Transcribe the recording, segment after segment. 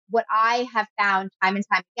what I have found time and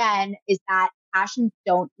time again is that passions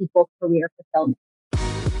don't equal career fulfillment.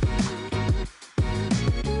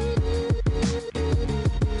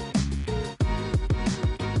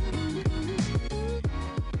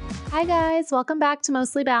 Hi guys, welcome back to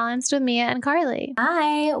Mostly Balanced with Mia and Carly.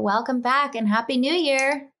 Hi, welcome back and Happy New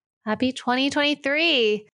Year. Happy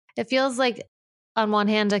 2023. It feels like on one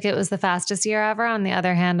hand, like it was the fastest year ever. On the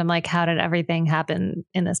other hand, I'm like, how did everything happen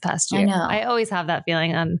in this past year? I know. I always have that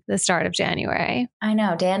feeling on the start of January. I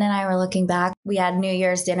know. Dan and I were looking back. We had New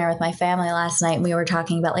Year's dinner with my family last night and we were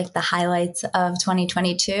talking about like the highlights of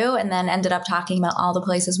 2022 and then ended up talking about all the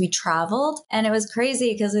places we traveled. And it was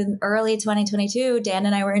crazy because in early 2022, Dan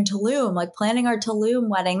and I were in Tulum, like planning our Tulum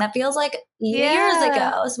wedding. That feels like years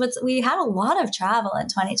ago. So we had a lot of travel in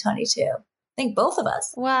 2022. I think both of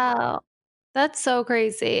us. Wow. That's so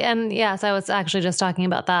crazy. And yes, I was actually just talking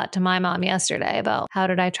about that to my mom yesterday about how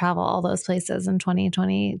did I travel all those places in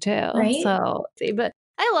 2022. Right? So, but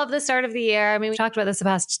I love the start of the year. I mean, we talked about this the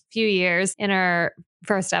past few years in our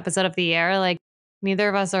first episode of the year. Like neither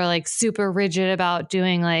of us are like super rigid about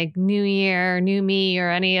doing like new year, new me or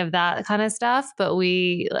any of that kind of stuff. But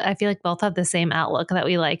I feel like both have the same outlook that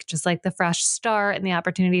we like, just like the fresh start and the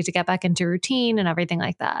opportunity to get back into routine and everything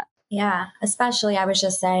like that. Yeah, especially I was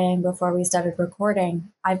just saying before we started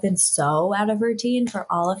recording, I've been so out of routine for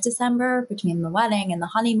all of December between the wedding and the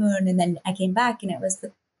honeymoon. And then I came back and it was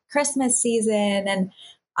the Christmas season. And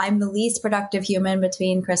I'm the least productive human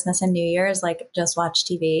between Christmas and New Year's, like just watch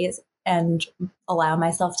TV and allow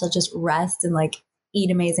myself to just rest and like eat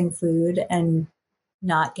amazing food and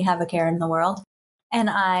not have a care in the world. And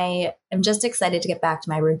I am just excited to get back to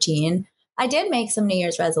my routine. I did make some New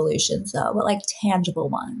Year's resolutions though, but like tangible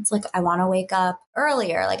ones. Like I want to wake up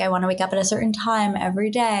earlier. Like I want to wake up at a certain time every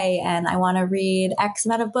day. And I want to read X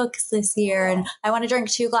amount of books this year. And I want to drink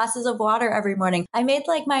 2 glasses of water every morning. I made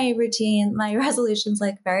like my routine, my resolutions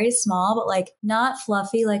like very small, but like not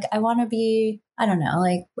fluffy. Like I want to be, I don't know,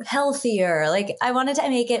 like healthier. Like I wanted to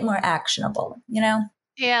make it more actionable, you know?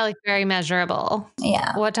 Yeah, like very measurable.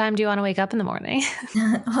 Yeah. What time do you want to wake up in the morning?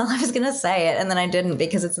 Well, I was going to say it and then I didn't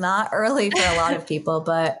because it's not early for a lot of people,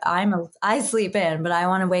 but I sleep in, but I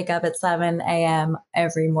want to wake up at 7 a.m.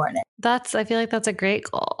 every morning. I feel like that's a great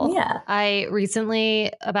goal. Yeah. I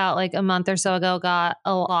recently, about like a month or so ago, got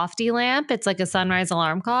a Lofty lamp. It's like a sunrise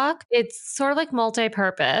alarm clock. It's sort of like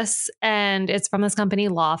multi-purpose and it's from this company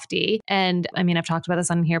Lofty. And I mean, I've talked about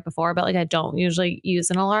this on here before, but like I don't usually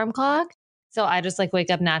use an alarm clock. So I just like wake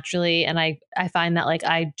up naturally. And I find that like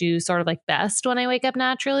I do sort of like best when I wake up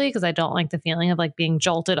naturally because I don't like the feeling of like being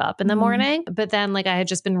jolted up in the morning. But then like I had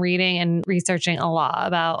just been reading and researching a lot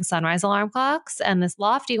about sunrise alarm clocks. And this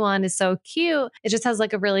Lofty one is so cute. It just has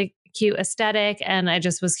like a really cute aesthetic and I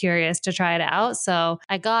just was curious to try it out. So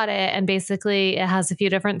I got it and basically it has a few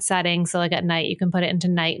different settings. So like at night you can put it into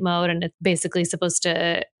night mode and it's basically supposed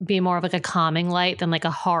to be more of like a calming light than like a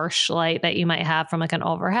harsh light that you might have from like an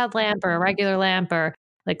overhead lamp or a regular lamp or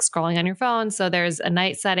like scrolling on your phone. So there's a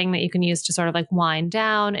night setting that you can use to sort of like wind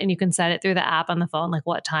down and you can set it through the app on the phone, like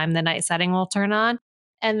what time the night setting will turn on.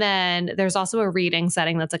 And then there's also a reading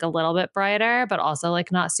setting that's like a little bit brighter, but also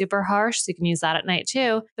like not super harsh. So you can use that at night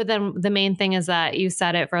too. But then the main thing is that you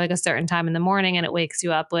set it for like a certain time in the morning and it wakes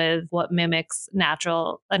you up with what mimics a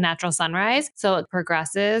natural sunrise. So it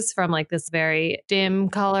progresses from like this very dim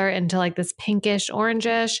color into like this pinkish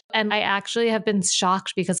orangish. And I actually have been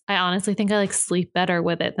shocked because I honestly think I like sleep better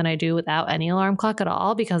with it than I do without any alarm clock at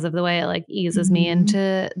all because of the way it like eases me into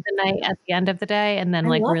the night at the end of the day and then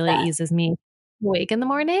like really eases me awake in the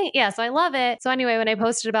morning. Yeah. So I love it. So anyway, when I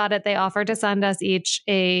posted about it, they offered to send us each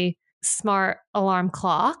a smart alarm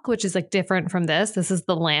clock, which is like different from this. This is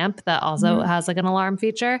the lamp that also has like an alarm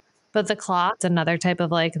feature. But the clock's another type of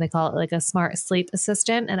like, they call it like a smart sleep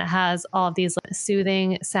assistant. And it has all of these like,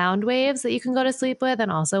 soothing sound waves that you can go to sleep with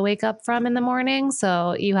and also wake up from in the morning.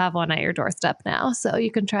 So you have one at your doorstep now. So you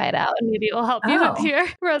can try it out and maybe it will help you with your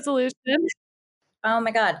resolution. Oh my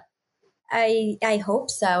God. I hope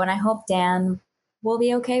so. And I hope Dan will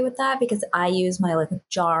be okay with that because I use my like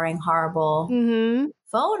jarring, horrible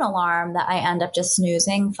phone alarm that I end up just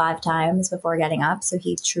snoozing 5 times before getting up. So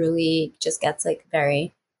he truly just gets like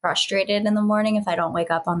very frustrated in the morning if I don't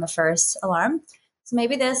wake up on the first alarm. So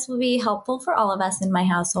maybe this will be helpful for all of us in my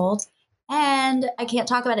household. And I can't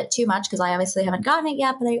talk about it too much because I obviously haven't gotten it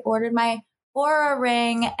yet, but I ordered my Aura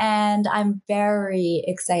ring and I'm very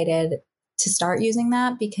excited to start using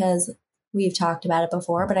that because we've talked about it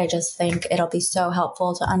before, but I just think it'll be so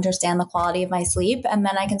helpful to understand the quality of my sleep. And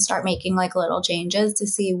then I can start making like little changes to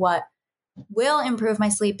see what will improve my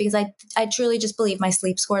sleep because I truly just believe my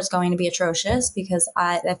sleep score is going to be atrocious because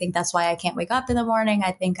I think that's why I can't wake up in the morning.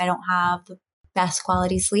 I think I don't have the best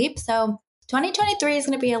quality sleep. So 2023 is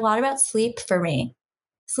going to be a lot about sleep for me.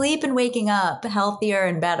 Sleep and waking up healthier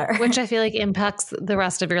and better. Which I feel like impacts the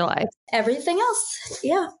rest of your life. Everything else.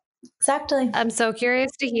 Yeah, exactly. I'm so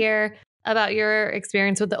curious to hear about your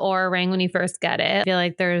experience with the Oura ring when you first get it. I feel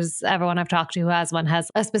like everyone I've talked to who has one has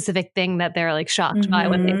a specific thing that they're like shocked by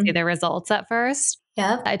when they see their results at first.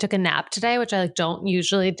 Yep. I took a nap today, which I like don't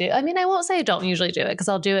usually do. I mean, I won't say I don't usually do it because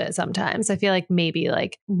I'll do it sometimes. I feel like maybe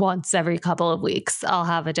like once every couple of weeks, I'll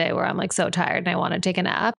have a day where I'm like so tired and I want to take a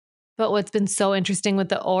nap. But what's been so interesting with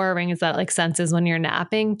the Oura ring is that it like senses when you're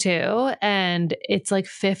napping too. And it's like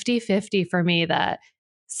 50-50 for me that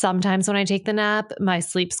sometimes when I take the nap, my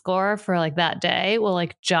sleep score for like that day will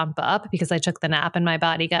like jump up because I took the nap and my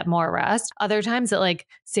body got more rest. Other times it like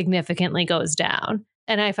significantly goes down.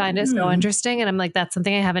 And I find it so interesting. And I'm like, that's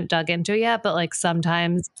something I haven't dug into yet. But like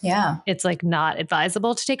sometimes it's like not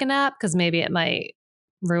advisable to take a nap because maybe it might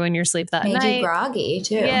ruin your sleep that night. Made you groggy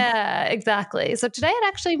too. Yeah, exactly. So today it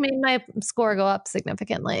actually made my score go up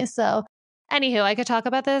significantly. So anywho, I could talk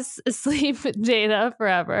about this sleep data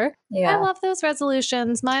forever. Yeah. I love those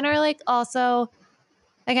resolutions. Mine are like also,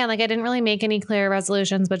 again, like I didn't really make any clear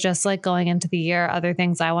resolutions, but just like going into the year, other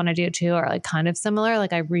things I want to do too are like kind of similar.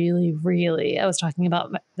 Like I was talking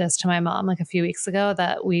about this to my mom like a few weeks ago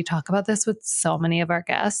that we talk about this with so many of our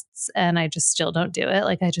guests and I just still don't do it.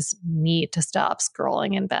 Like I just need to stop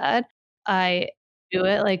scrolling in bed. I do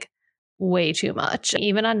it like way too much.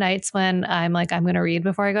 Even on nights when I'm like, I'm going to read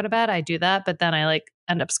before I go to bed, I do that. But then I like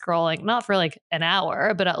end up scrolling, not for like an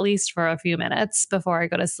hour, but at least for a few minutes before I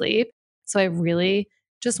go to sleep. So I really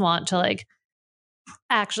just want to like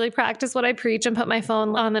actually practice what I preach and put my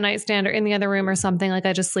phone on the nightstand or in the other room or something. Like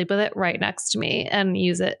I just sleep with it right next to me and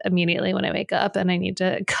use it immediately when I wake up. And I need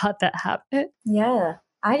to cut that habit. Yeah.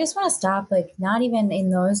 I just want to stop, like, not even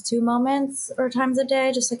in those 2 moments or times a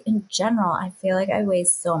day, just like in general. I feel like I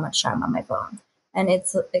waste so much time on my phone and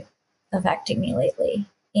it's like affecting me lately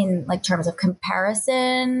in like terms of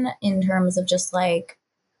comparison, in terms of just like,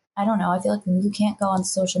 I don't know. I feel like you can't go on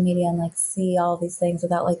social media and like see all these things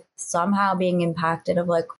without like somehow being impacted of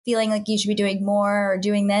like feeling like you should be doing more or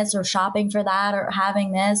doing this or shopping for that or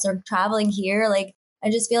having this or traveling here. Like,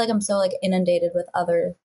 I just feel like I'm so like inundated with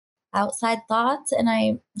other outside thoughts. And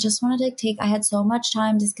I just wanted to I had so much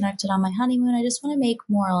time disconnected on my honeymoon. I just want to make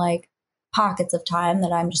more like pockets of time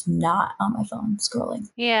that I'm just not on my phone scrolling.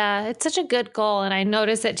 Yeah, it's such a good goal. And I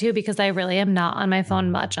notice it too because I really am not on my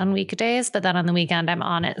phone much on weekdays, but then on the weekend, I'm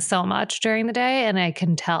on it so much during the day. And I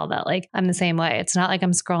can tell that like I'm the same way. It's not like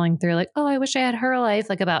I'm scrolling through like, oh, I wish I had her life,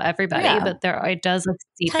 like about everybody, but it does like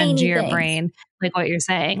seep Tiny into your things. brain, like what you're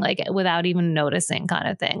saying, like without even noticing kind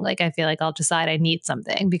of thing. Like I feel like I'll decide I need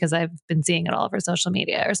something because I've been seeing it all over social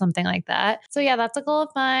media or something like that. So yeah, that's a goal of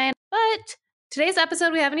mine. But today's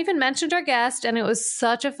episode, we haven't even mentioned our guest, and it was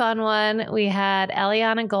such a fun one. We had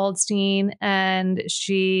Eliana Goldstein, and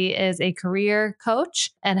she is a career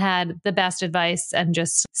coach and had the best advice and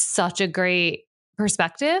just such a great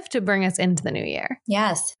perspective to bring us into the new year.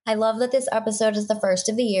 Yes. I love that this episode is the first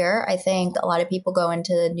of the year. I think a lot of people go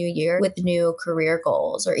into the new year with new career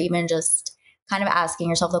goals or even just kind of asking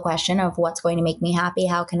yourself the question of what's going to make me happy?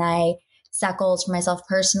 How can I set goals for myself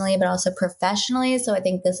personally, but also professionally? So I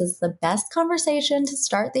think this is the best conversation to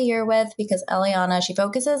start the year with because Eliana, she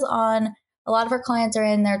focuses on a lot of her clients are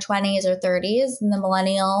in their 20s or 30s in the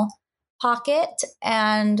millennial pocket.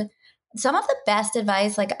 And some of the best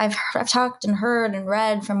advice, like I've talked and heard and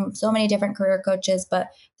read from so many different career coaches, but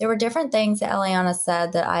there were different things that Eliana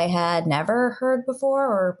said that I had never heard before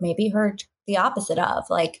or maybe heard the opposite of.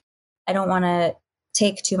 Like, I don't want to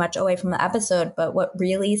take too much away from the episode, but what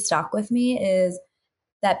really stuck with me is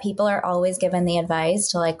that people are always given the advice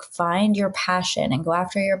to like find your passion and go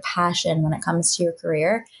after your passion when it comes to your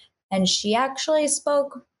career. And she actually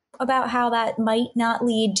spoke about how that might not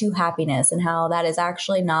lead to happiness and how that is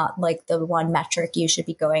actually not like the one metric you should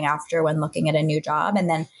be going after when looking at a new job. And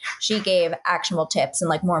then she gave actionable tips and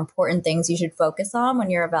like more important things you should focus on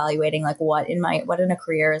when you're evaluating like what in a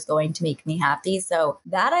career is going to make me happy. So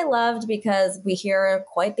that I loved because we hear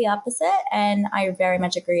quite the opposite. And I very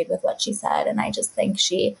much agreed with what she said. And I just think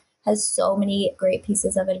she has so many great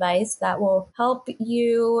pieces of advice that will help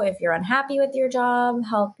you if you're unhappy with your job,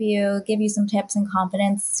 help you, give you some tips and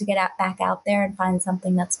confidence to get back out there and find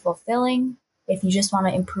something that's fulfilling, if you just want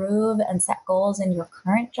to improve and set goals in your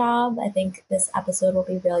current job, I think this episode will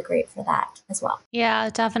be really great for that as well. Yeah,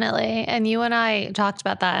 definitely. And you and I talked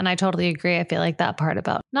about that, and I totally agree. I feel like that part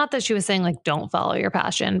about, not that she was saying like don't follow your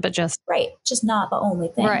passion, but just Right. Just not the only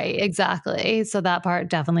thing. right, exactly. So that part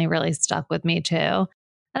definitely really stuck with me too. And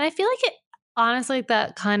I feel like it honestly,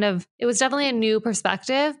 that kind of, it was definitely a new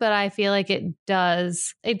perspective, but I feel like it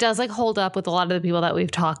does like hold up with a lot of the people that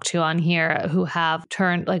we've talked to on here who have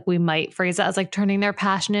turned, like we might phrase it as like turning their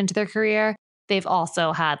passion into their career. They've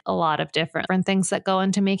also had a lot of different things that go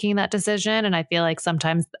into making that decision. And I feel like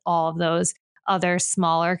sometimes all of those other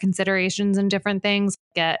smaller considerations and different things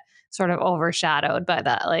get sort of overshadowed by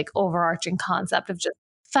that like overarching concept of just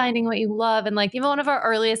finding what you love. And like even one of our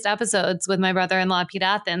earliest episodes with my brother-in-law, Pete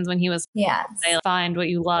Athens, when he was find what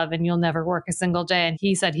you love and you'll never work a single day. And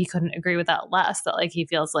he said he couldn't agree with that less, that like he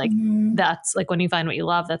feels like that's like when you find what you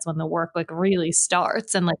love, that's when the work like really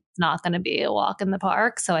starts, and like it's not going to be a walk in the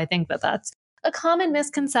park. So I think that that's a common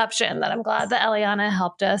misconception that I'm glad that Eliana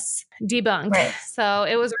helped us debunk. Right. So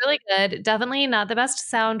it was really good. Definitely not the best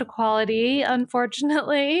sound quality,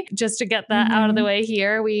 unfortunately. Just to get that out of the way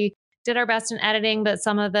here, we did our best in editing, but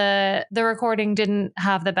some of the recording didn't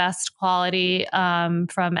have the best quality from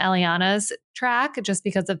Eliana's track just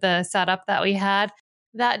because of the setup that we had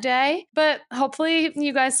that day. But hopefully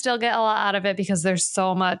you guys still get a lot out of it because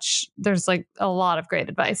there's like a lot of great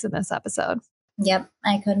advice in this episode. Yep,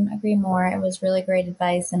 I couldn't agree more. It was really great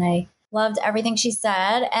advice, and I loved everything she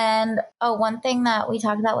said. And one thing that we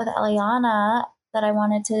talked about with Eliana that I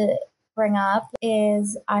wanted to bring up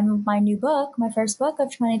is my new book, my first book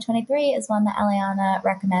of 2023 is one that Eliana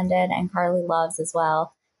recommended and Carly loves as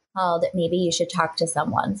well, called Maybe You Should Talk to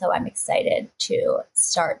Someone. So I'm excited to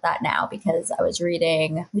start that now because I was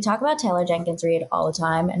reading, we talk about Taylor Jenkins Reid all the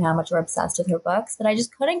time and how much we're obsessed with her books, but I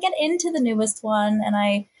just couldn't get into the newest one, and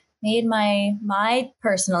I made my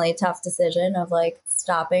personally tough decision of like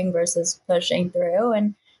stopping versus pushing through.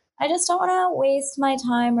 And I just don't want to waste my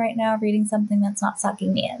time right now reading something that's not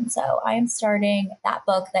sucking me in. So I am starting that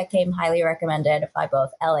book that came highly recommended by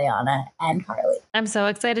both Eliana and Carly. I'm so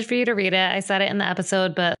excited for you to read it. I said it in the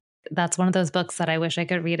episode, but that's one of those books that I wish I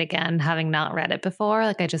could read again, having not read it before.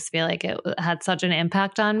 Like, I just feel like it had such an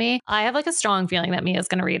impact on me. I have like a strong feeling that Mia's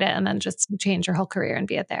going to read it and then just change her whole career and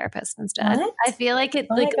be a therapist instead. What? I feel like it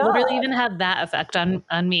literally even had that effect on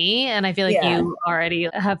me. And I feel like you already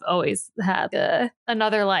have always had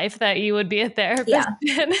another life that you would be a therapist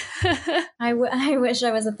in. I wish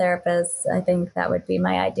I was a therapist. I think that would be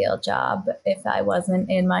my ideal job if I wasn't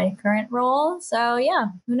in my current role. So yeah,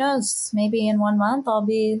 who knows? Maybe in 1 month I'll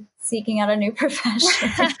be seeking out a new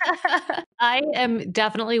profession. I am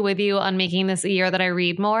definitely with you on making this a year that I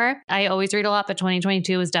read more. I always read a lot, but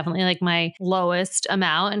 2022 was definitely like my lowest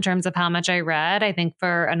amount in terms of how much I read. I think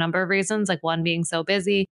for a number of reasons, like one being so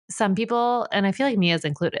busy. Some people, and I feel like Mia's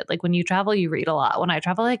included, like when you travel, you read a lot. When I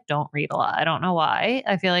travel, I don't read a lot. I don't know why.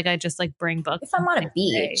 I feel like I just like bring books. If I'm on a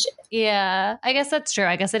beach. Yeah, I guess that's true.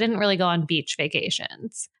 I guess I didn't really go on beach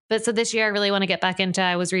vacations. But so this year I really want to get back into,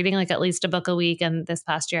 I was reading like at least a book a week, and this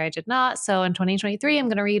past year I did not. So in 2023, I'm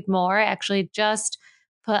going to read more. I actually just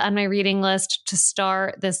put on my reading list to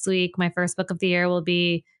start this week. My first book of the year will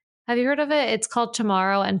be, have you heard of it? It's called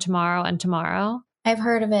Tomorrow and Tomorrow and Tomorrow. I've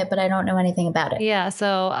heard of it, but I don't know anything about it. Yeah,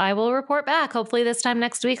 so I will report back. Hopefully this time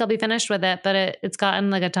next week I'll be finished with it, but it's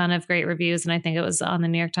gotten like a ton of great reviews, and I think it was on the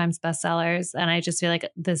New York Times bestsellers, and I just feel like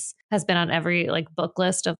this has been on every like book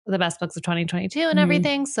list of the best books of 2022 and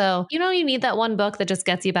everything. So, you need that one book that just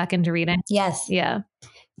gets you back into reading. Yes. Yeah.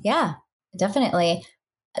 Yeah, definitely.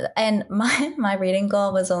 And my reading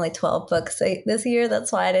goal was only 12 books this year.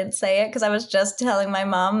 That's why I didn't say it, because I was just telling my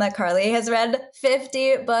mom that Carly has read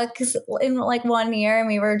 50 books in like 1 year. And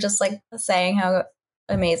we were just like saying how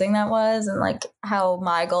amazing that was, and like how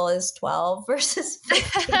my goal is 12 versus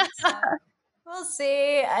 50. So we'll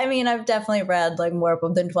see. I mean, I've definitely read like more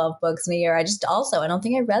than 12 books in a year. I don't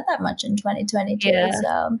think I read that much in 2022. Yeah.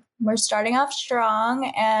 So we're starting off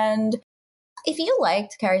strong. And if you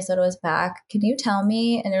liked Carrie Soto Is Back, can you tell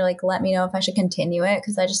me and like let me know if I should continue it?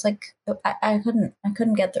 Because I just like I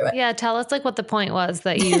couldn't get through it. Yeah, tell us like what the point was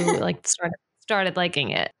that you like started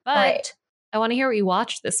liking it. But I want to hear what you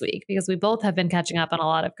watched this week, because we both have been catching up on a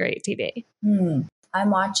lot of great TV.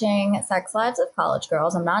 I'm watching Sex Lives of College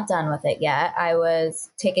Girls. I'm not done with it yet. I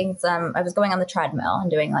was going on the treadmill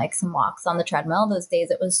and doing like some walks on the treadmill. Those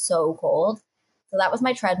days it was so cold. So that was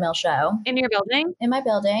my treadmill show. In your building? In my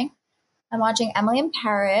building. I'm watching Emily in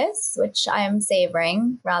Paris, which I am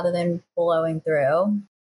savoring rather than blowing through.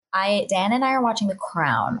 Dan and I are watching The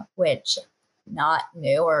Crown, which not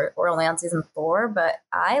new, or we're only on season 4, but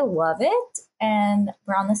I love it. and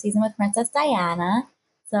we're on the season with Princess Diana.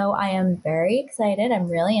 So I am very excited. I'm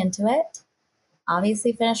really into it.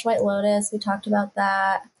 Obviously finished White Lotus. We talked about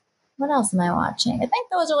that. What else am I watching? I think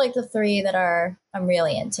those are like the three that I'm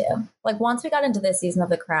really into. Like once we got into this season of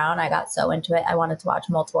The Crown, I got so into it. I wanted to watch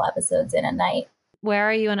multiple episodes in a night. Where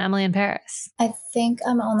are you on Emily in Paris? I think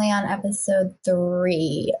I'm only on episode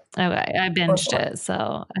 3. Okay, I binged it.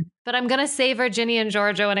 So, but I'm gonna say Virginia and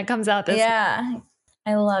Georgia when it comes out this. Yeah,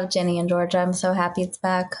 I love Ginny and Georgia. I'm so happy it's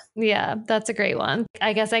back. Yeah, that's a great one.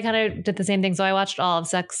 I guess I kind of did the same thing. So I watched all of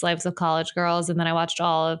Sex Lives of College Girls, and then I watched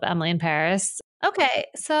all of Emily in Paris. Okay,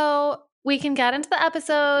 so we can get into the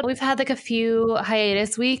episode. We've had like a few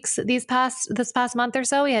hiatus weeks this past month or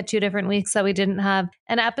so. We had 2 different weeks that we didn't have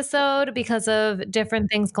an episode because of different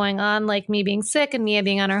things going on, like me being sick and Mia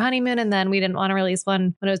being on her honeymoon. And then we didn't want to release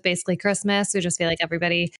one when it was basically Christmas. We just feel like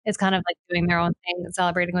everybody is kind of like doing their own thing and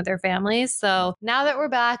celebrating with their families. So now that we're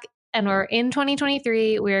back, and we're in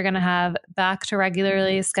 2023, we are going to have back to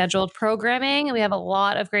regularly scheduled programming. We have a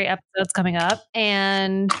lot of great episodes coming up.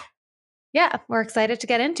 And yeah, we're excited to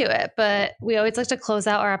get into it. But we always like to close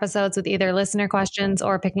out our episodes with either listener questions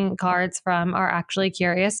or picking cards from our Actually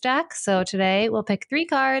Curious deck. So today we'll pick 3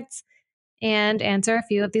 cards and answer a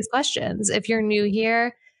few of these questions. If you're new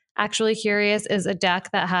here, Actually Curious is a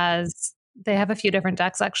deck that they have a few different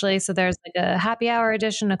decks actually. So there's like a happy hour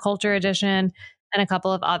edition, a culture edition, and a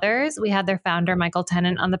couple of others. We had their founder, Michael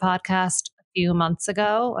Tennant, on the podcast a few months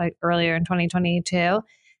ago, like earlier in 2022.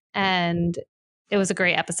 And it was a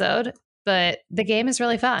great episode. But the game is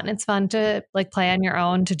really fun. It's fun to like play on your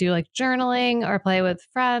own, to do like journaling or play with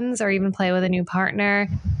friends or even play with a new partner.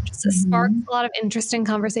 Just sparks a lot of interesting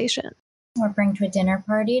conversation. Or bring to a dinner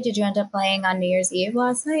party. Did you end up playing on New Year's Eve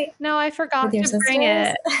last night? No, I forgot to bring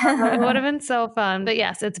it. It would have been so fun. But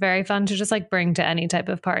yes, it's very fun to just like bring to any type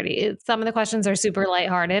of party. Some of the questions are super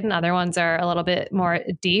lighthearted and other ones are a little bit more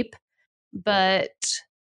deep. But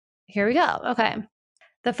here we go. Okay.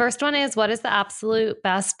 The first one is, what is the absolute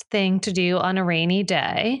best thing to do on a rainy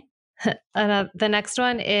day? And the next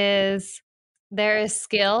one is, there is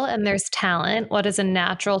skill and there's talent. What is a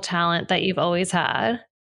natural talent that you've always had?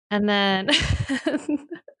 And then the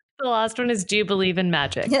last one is, do you believe in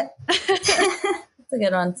magic? That's a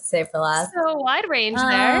good one to say for last. So wide range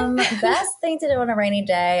there. Best thing to do on a rainy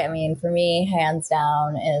day, I mean, for me, hands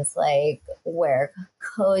down, is like wear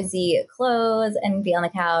cozy clothes and be on the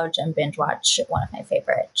couch and binge watch one of my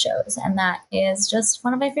favorite shows. And that is just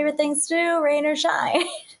one of my favorite things to do, rain or shine.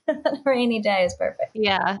 A rainy day is perfect.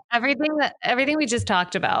 Yeah. Everything we just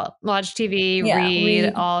talked about. Watch TV,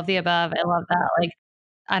 read, all of the above. I love that. Like,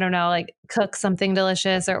 I don't know, like cook something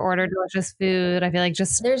delicious or order delicious food. I feel like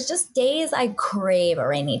there's just days I crave a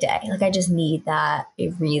rainy day. Like I just need that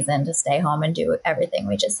reason to stay home and do everything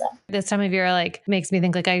we just said. This time of year like makes me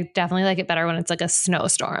think like I definitely like it better when it's like a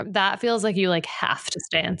snowstorm. That feels like you like have to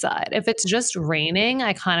stay inside. If it's just raining,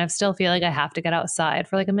 I kind of still feel like I have to get outside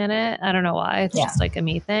for like a minute. I don't know why. It's just like a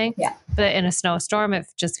me thing. Yeah. But in a snowstorm, it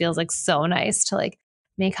just feels like so nice to like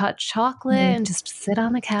make hot chocolate and just sit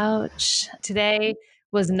on the couch. Today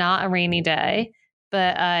was not a rainy day,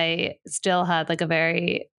 but I still had like a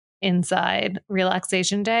very inside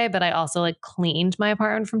relaxation day, but I also like cleaned my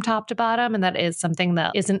apartment from top to bottom. And that is something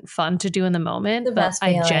that isn't fun to do in the moment, but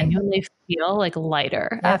I genuinely feel like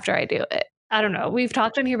lighter after I do it. I don't know. We've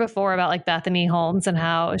talked on here before about like Bethany Holmes and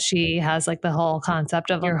how she has like the whole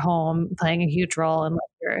concept of your home playing a huge role in like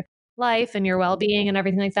your life and your well-being and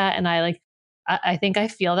everything like that. And I think I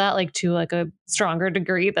feel that like to like a stronger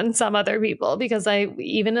degree than some other people, because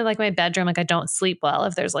even in like my bedroom, like I don't sleep well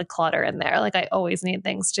if there's like clutter in there. Like I always need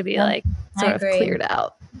things to be like sort of cleared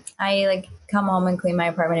out. I like come home and clean my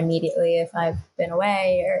apartment immediately if I've been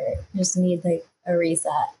away or just need like a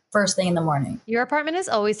reset first thing in the morning. Your apartment is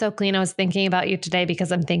always so clean. I was thinking about you today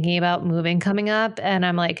because I'm thinking about moving coming up, and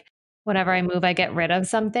I'm like, whenever I move, I get rid of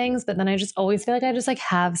some things, but then I just always feel like I just like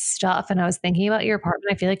have stuff. And I was thinking about your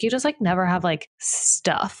apartment. I feel like you just like never have like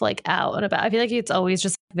stuff like out and about. I feel like it's always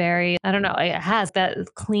just very, I don't know, it has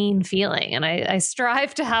that clean feeling. And I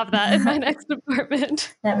strive to have that in my next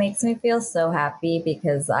apartment. That makes me feel so happy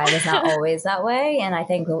because I was not always that way. And I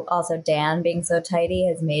think also Dan being so tidy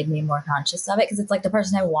has made me more conscious of it because it's like the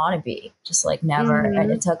person I want to be, just like never.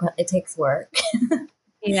 And it takes work.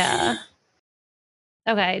 Yeah.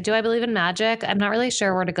 Okay. Do I believe in magic? I'm not really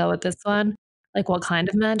sure where to go with this one. Like what kind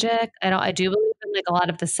of magic? I do believe in like a lot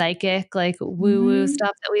of the psychic, like woo-woo stuff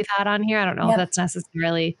that we've had on here. I don't know if that's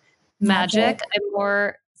necessarily magic. I'm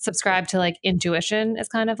more subscribed to like intuition is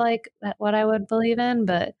kind of like what I would believe in,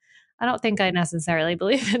 but I don't think I necessarily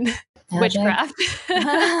believe in witchcraft.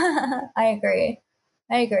 I agree.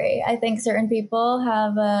 I agree. I think certain people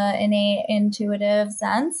have an innate intuitive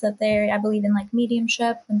sense that I believe in like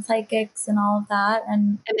mediumship and psychics and all of that.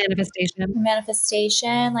 And manifestation.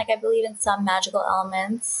 Manifestation. Like I believe in some magical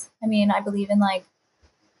elements. I mean, I believe in like,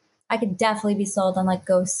 I could definitely be sold on like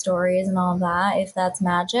ghost stories and all of that if that's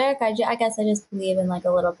magic. I guess I just believe in like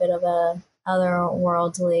a little bit of a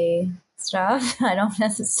otherworldly stuff. I don't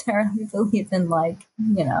necessarily believe in like,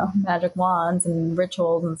 magic wands and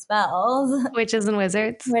rituals and spells. Witches and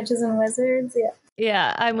wizards. Witches and wizards, yeah.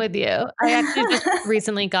 Yeah, I'm with you. I actually just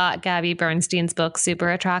recently got Gabby Bernstein's book,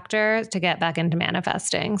 Super Attractor, to get back into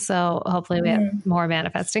manifesting. So hopefully we have more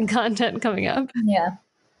manifesting content coming up. Yeah,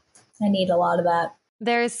 I need a lot of that.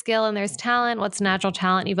 There's skill and there's talent. What's natural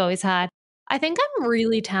talent you've always had? I think I'm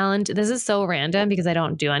really talented. This is so random because I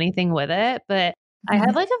don't do anything with it, but I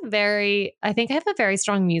have like I think I have a very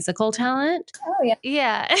strong musical talent. Oh, yeah.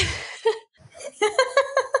 Yeah.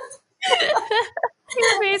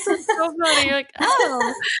 Your face is so funny. You're like,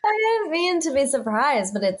 oh. I didn't mean to be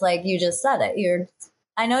surprised, but it's like you just said it.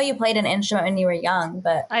 I know you played an instrument when you were young,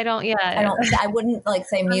 but I wouldn't like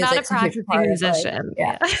say music. I'm not a practicing musician.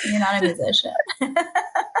 You're not a musician.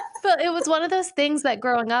 But it was one of those things that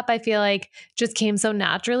growing up, I feel like just came so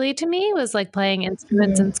naturally to me, was like playing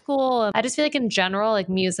instruments in school. I just feel like in general, like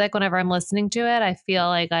music, whenever I'm listening to it, I feel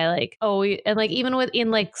like I like always, and like even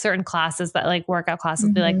within like certain classes that like workout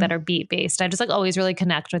classes be like that are beat based, I just like always really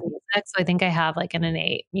connect with music. So I think I have like an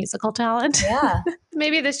innate musical talent. Yeah.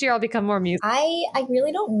 Maybe this year I'll become more musical. I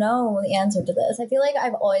really don't know the answer to this. I feel like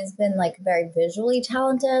I've always been like very visually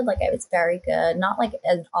talented. Like I was very good, not like,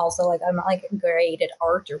 and also like I'm not like great at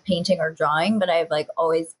art or painting or drawing, but I've like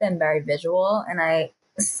always been very visual, and I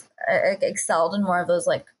excelled in more of those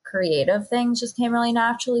like creative things. Just came really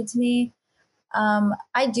naturally to me.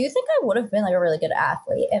 I do think I would have been like a really good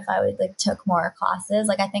athlete if I would like took more classes.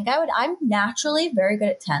 Like I think I'm naturally very good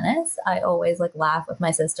at tennis. I always like laugh with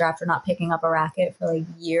my sister after not picking up a racket for like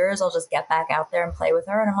years. I'll just get back out there and play with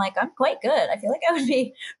her. And I'm like, I'm quite good. I feel like I would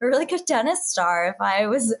be a really good tennis star if I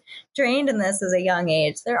was trained in this as a young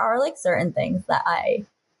age. There are like certain things that I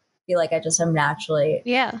feel like I just am naturally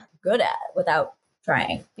good at without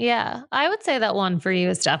trying. Yeah. I would say that one for you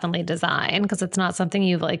is definitely design, because it's not something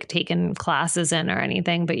you've like taken classes in or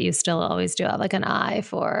anything, but you still always do have like an eye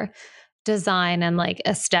for design and like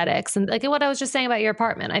aesthetics. And like what I was just saying about your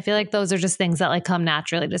apartment, I feel like those are just things that like come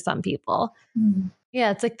naturally to some people.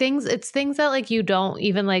 Yeah. It's things that like you don't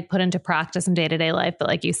even like put into practice in day-to-day life. But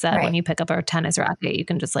like you said, when you pick up a tennis racket, you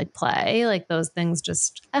can just like play. Like those things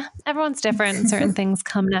just, everyone's different and certain things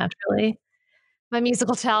come naturally. My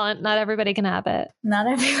musical talent, not everybody can have it. Not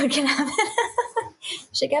everyone can have it.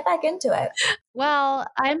 Should get back into it. Well,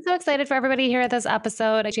 I'm so excited for everybody here at this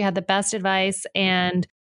episode. She had the best advice, and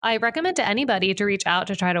I recommend to anybody to reach out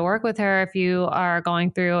to try to work with her if you are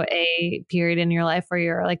going through a period in your life where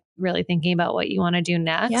you're like really thinking about what you want to do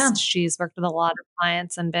next. Yeah. She's worked with a lot of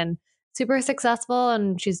clients and been super successful,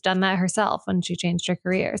 and she's done that herself when she changed her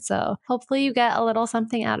career. So hopefully you get a little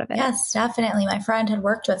something out of it. Yes, definitely. My friend had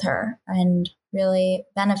worked with her and really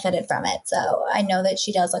benefited from it. So I know that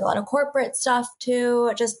she does like a lot of corporate stuff too.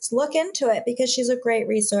 Just look into it because she's a great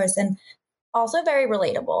resource and also very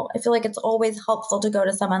relatable. I feel like it's always helpful to go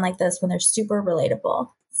to someone like this when they're super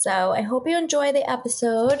relatable. So I hope you enjoy the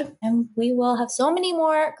episode, and we will have so many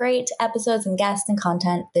more great episodes and guests and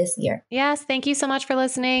content this year. Yes. Thank you so much for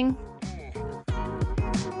listening.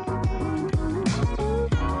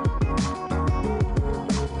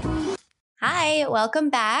 Hi, welcome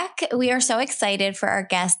back. We are so excited for our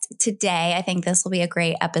guest today. I think this will be a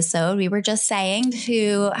great episode. We were just saying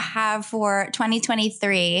to have for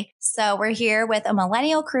 2023. So we're here with a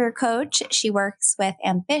millennial career coach. She works with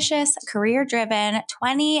ambitious, career-driven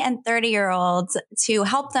 20 and 30-year-olds to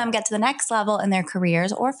help them get to the next level in their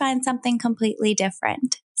careers or find something completely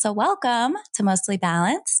different. So welcome to Mostly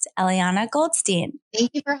Balanced, Eliana Goldstein. Thank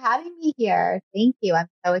you for having me here. Thank you. I'm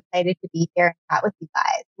so excited to be here and chat with you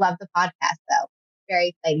guys. Love the podcast, though.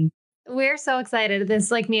 Very exciting. We're so excited. This,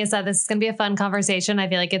 like Mia said, this is going to be a fun conversation. I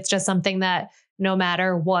feel like it's just something that no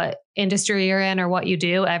matter what industry you're in or what you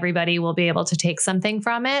do, everybody will be able to take something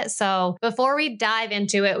from it. So before we dive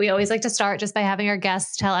into it, we always like to start just by having our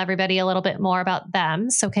guests tell everybody a little bit more about them.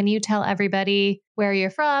 So can you tell everybody where you're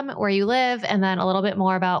from, where you live, and then a little bit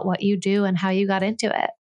more about what you do and how you got into it?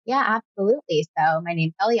 Yeah, absolutely. So my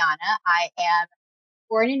name's Eliana. I am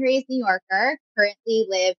born and raised New Yorker, currently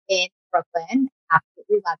live in Brooklyn.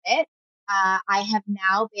 Absolutely love it. I have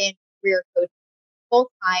now been career coach full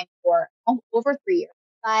time for over 3 years.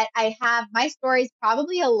 But I have my stories,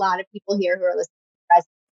 probably a lot of people here who are listening to present.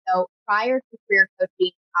 So prior to career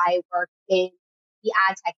coaching, I worked in the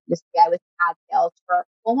ad tech industry. I was in ad sales for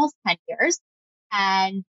almost 10 years.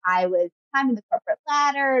 And I was climbing the corporate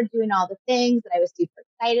ladder, doing all the things that I was super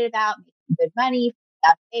excited about, making good money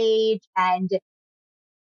from a young age. And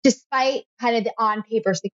despite kind of the on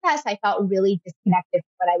paper success, I felt really disconnected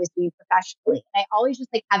from what I was doing professionally. And I always just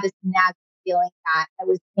like had this nagging feeling that I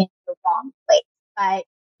was in the wrong place. But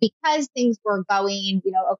because things were going,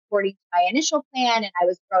 according to my initial plan and I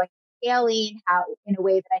was growing and scaling how in a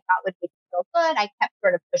way that I thought would make me feel good, I kept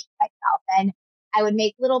sort of pushing myself. And I would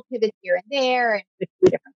make little pivots here and there and switch to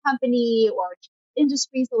a different company or change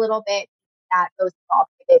industries a little bit. That those small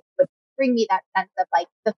pivots would bring me that sense of like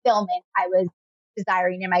fulfillment I was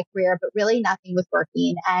desiring in my career, but really nothing was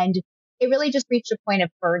working. And it really just reached a point of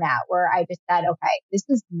burnout where I just said, okay, this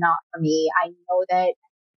is not for me. I know that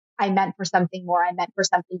I meant for something more. I meant for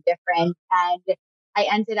something different. And I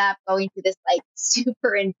ended up going to this like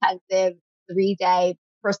super intensive 3-day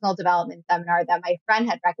personal development seminar that my friend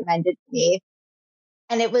had recommended to me.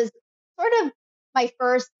 And it was sort of my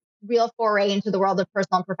first real foray into the world of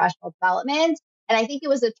personal and professional development. And I think it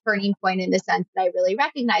was a turning point in the sense that I really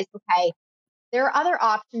recognized, okay, there are other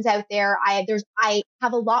options out there. I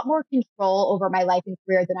have a lot more control over my life and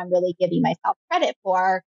career than I'm really giving myself credit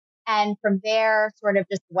for. And from there, sort of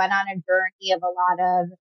just went on a journey of a lot of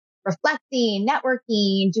reflecting,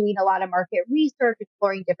 networking, doing a lot of market research,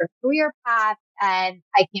 exploring different career paths. And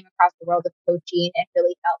I came across the world of coaching and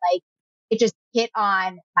really felt like it just hit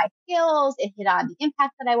on my skills. It hit on the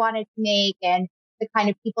impact that I wanted to make and the kind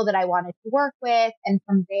of people that I wanted to work with. And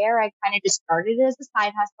from there, I kind of just started it as a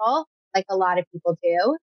side hustle, like a lot of people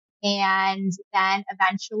do. And then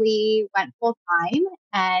eventually went full time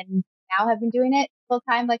and now have been doing it full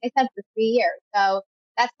time, like I said, for 3 years. So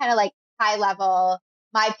that's kind of like high level,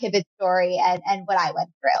 my pivot story and what I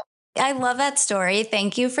went through. I love that story.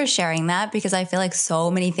 Thank you for sharing that because I feel like so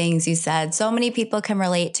many things you said, so many people can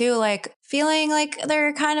relate to, like feeling like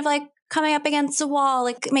they're kind of like coming up against a wall.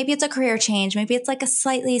 Like maybe it's a career change. Maybe it's like a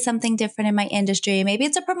slightly something different in my industry. Maybe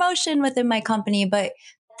it's a promotion within my company, but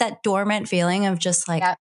that dormant feeling of just like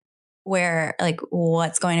where, like,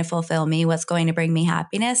 what's going to fulfill me? What's going to bring me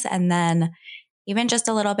happiness? And then even just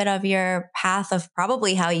a little bit of your path of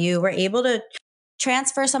probably how you were able to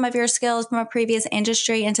transfer some of your skills from a previous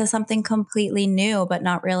industry into something completely new, but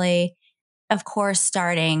not really, of course,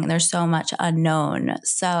 starting. There's so much unknown.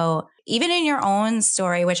 So even in your own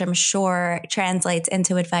story, which I'm sure translates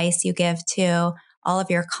into advice you give to all of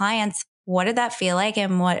your clients, what did that feel like?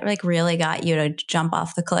 And what like really got you to jump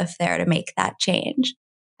off the cliff there to make that change?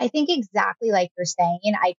 I think exactly like you're saying,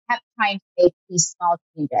 I kept trying to make these small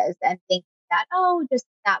changes and think that, just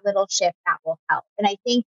that little shift that will help. And I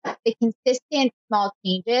think the consistent small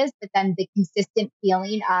changes, but then the consistent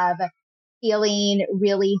feeling of feeling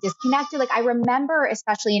really disconnected. Like I remember,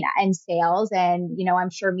 especially in sales, and, I'm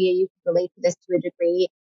sure Mia, you can relate to this to a degree,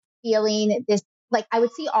 feeling this, like I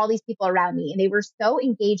would see all these people around me and they were so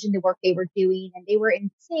engaged in the work they were doing and they were in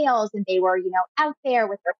sales and they were, out there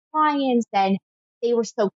with their clients and they were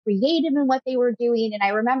so creative in what they were doing. And I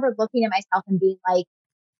remember looking at myself and being like,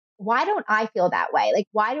 why don't I feel that way? Like,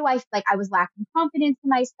 why do I feel like I was lacking confidence in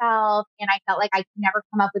myself? And I felt like I could never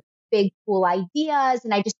come up with big, cool ideas.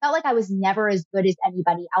 And I just felt like I was never as good as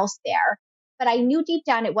anybody else there. But I knew deep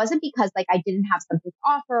down it wasn't because like I didn't have something to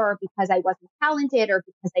offer or because I wasn't talented or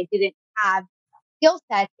because I didn't have skill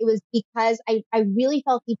sets. It was because I really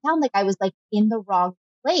felt deep down like I was like in the wrong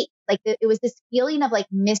place. Like it was this feeling of like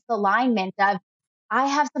misalignment of I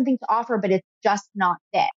have something to offer, but it's just not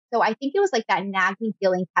fit. So I think it was like that nagging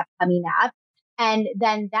feeling kept coming up. And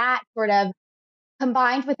then that sort of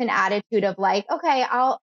combined with an attitude of like, okay,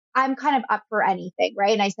 I'm kind of up for anything,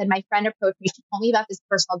 right? And I said, my friend approached me. She told me about this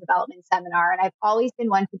personal development seminar. And I've always been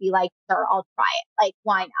one to be like, sure, I'll try it. Like,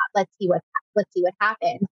 why not? Let's see what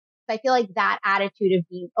happens. So I feel like that attitude of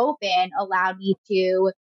being open allowed me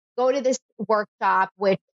to go to this workshop,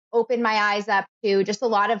 which opened my eyes up to just a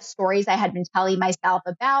lot of stories I had been telling myself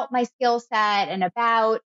about my skill set and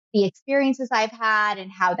about the experiences I've had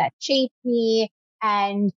and how that shaped me.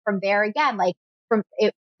 And from there, again, like from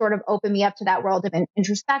it sort of opened me up to that world of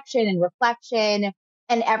introspection and reflection,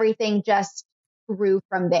 and everything just grew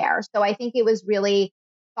from there. So I think it was really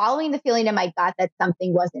following the feeling in my gut that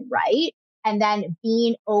something wasn't right. And then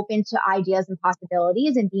being open to ideas and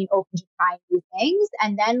possibilities and being open to trying new things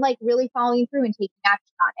and then like really following through and taking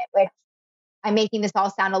action on it, which I'm making this all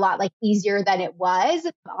sound a lot like easier than it was.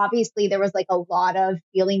 Obviously, there was like a lot of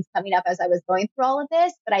feelings coming up as I was going through all of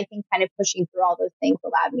this, but I think kind of pushing through all those things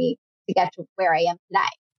allowed me to get to where I am today.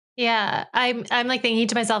 Yeah, I'm like thinking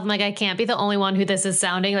to myself, I'm like, I can't be the only one who this is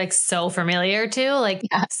sounding like so familiar to. Like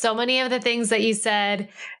so many of the things that you said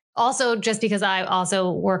Also, just because I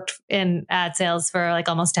also worked in ad sales for like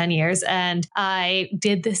almost 10 years and I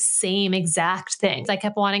did the same exact things. I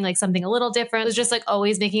kept wanting like something a little different. It was just like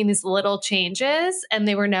always making these little changes and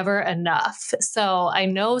they were never enough. So I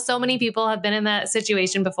know so many people have been in that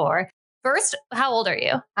situation before. First, how old are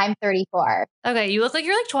you? I'm 34. Okay, you look like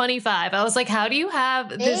you're like 25. I was like, how do you have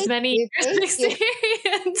this many years of Thank you.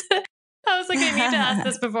 experience? I was like, I need to ask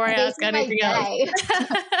this before I ask Making my anything else.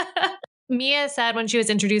 day. Mia said when she was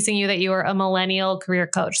introducing you that you were a millennial career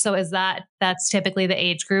coach. So is that's typically the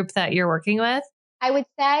age group that you're working with? I would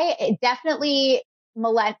say definitely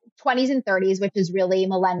 20s and 30s, which is really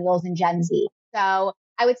millennials and Gen Z. So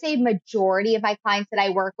I would say majority of my clients that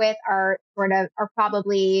I work with are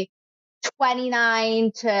probably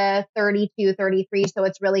 29 to 32, 33. So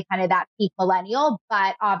it's really kind of that peak millennial,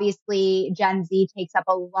 but obviously Gen Z takes up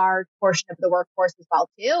a large portion of the workforce as well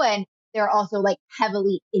too. And they're also like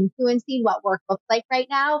heavily influencing what work looks like right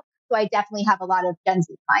now. So I definitely have a lot of Gen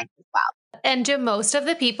Z clients as well. And do most of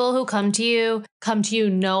the people who come to you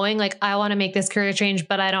knowing like, I want to make this career change,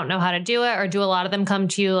 but I don't know how to do it? Or do a lot of them come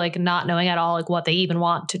to you like not knowing at all, like what they even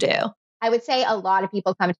want to do? I would say a lot of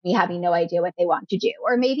people come to me having no idea what they want to do,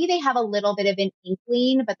 or maybe they have a little bit of an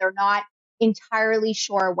inkling, but they're not entirely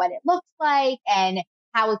sure what it looks like and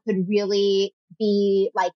how it could really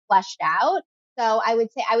be like fleshed out. So I would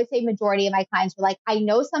say majority of my clients were like, I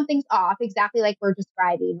know something's off, exactly like we're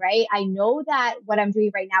describing, right? I know that what I'm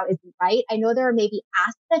doing right now isn't right. I know there are maybe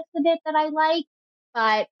aspects of it that I like,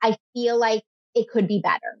 but I feel like it could be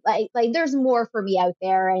better. Like there's more for me out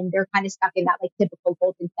there, and they're kind of stuck in that like typical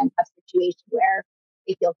golden handcuff situation where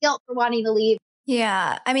they feel guilt for wanting to leave.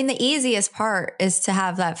 Yeah. I mean, the easiest part is to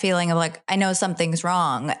have that feeling of like, I know something's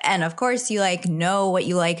wrong. And of course, you like know what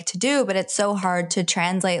you like to do, but it's so hard to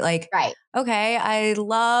translate like, Right. okay,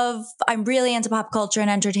 I'm really into pop culture and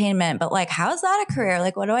entertainment, but like, how's that a career?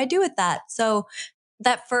 Like, what do I do with that? So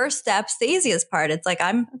that first step's the easiest part. It's like,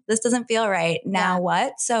 this doesn't feel right. Now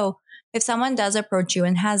what? So if someone does approach you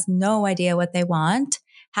and has no idea what they want,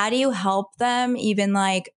 how do you help them even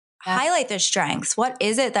like highlight their strengths? What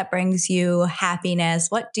is it that brings you happiness?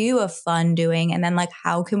 What do you have fun doing? And then like,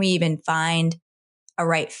 how can we even find a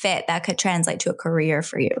right fit that could translate to a career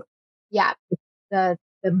for you? Yeah. The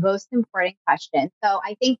most important question. So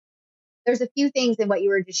I think there's a few things in what you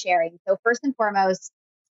were just sharing. So first and foremost,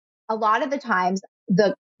 a lot of the times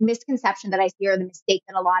the misconception that I see, or the mistake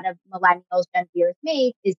that a lot of millennials, Gen Zers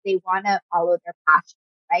make, is they want to follow their passion,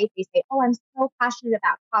 right? They say, oh, I'm so passionate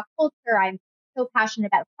about pop culture. I'm so passionate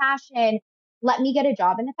about fashion. Let me get a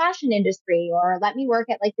job in the fashion industry, or let me work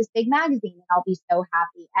at like this big magazine and I'll be so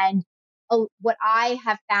happy. And what I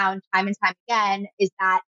have found time and time again is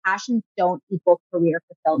that passions don't equal career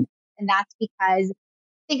fulfillment. And that's because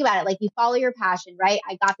think about it, like you follow your passion, right?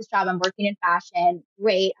 I got this job. I'm working in fashion.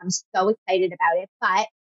 Great. I'm so excited about it. But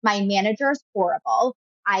my manager is horrible.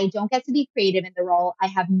 I don't get to be creative in the role. I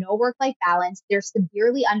have no work-life balance. They're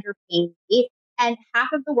severely underpaying me. And half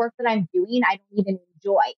of the work that I'm doing, I don't even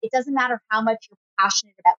enjoy. It doesn't matter how much you're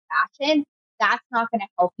passionate about fashion. That's not going to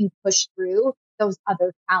help you push through those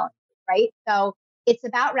other challenges, right? So it's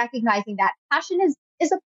about recognizing that passion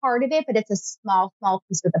is a part of it, but it's a small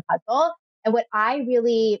piece of the puzzle. And what I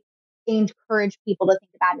really encourage people to think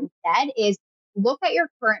about instead is look at your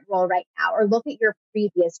current role right now, or look at your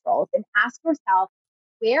previous roles and ask yourself,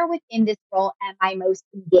 where within this role am I most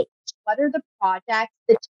engaged? What are the projects,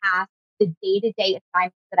 the tasks, the day-to-day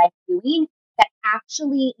assignments that I'm doing that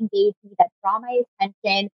actually engage me, that draw my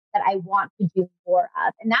attention, that I want to do more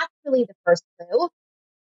of? And that's really the first clue.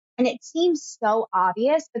 And it seems so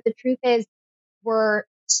obvious, but the truth is we're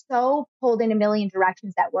so pulled in a million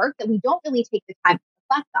directions at work that we don't really take the time to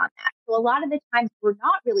reflect on that. So a lot of the times we're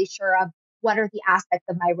not really sure of what are the aspects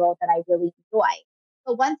of my role that I really enjoy.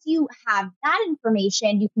 But once you have that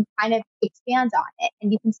information, you can kind of expand on it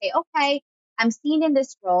and you can say, okay, I'm seeing in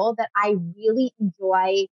this role that I really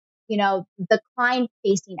enjoy, the client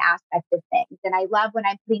facing aspect of things. And I love when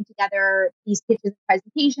I'm putting together these pitches and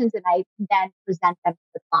presentations and I can then present them to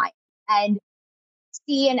the client. And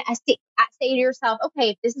see and say to yourself,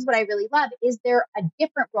 okay, if this is what I really love, is there a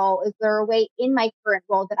different role? Is there a way in my current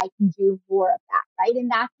role that I can do more of that? Right. And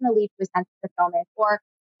that's going to lead to a sense of fulfillment, or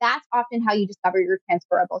that's often how you discover your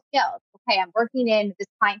transferable skills. Okay, I'm working in this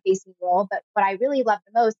client facing role, but what I really love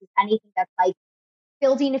the most is anything that's like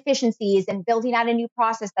building efficiencies and building out a new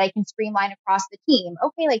process that I can streamline across the team.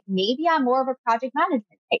 Okay, like maybe I'm more of a project management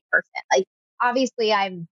type person. Like obviously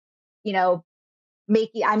you know,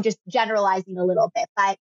 I'm just generalizing a little bit,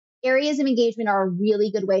 but areas of engagement are a really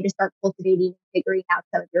good way to start cultivating and figuring out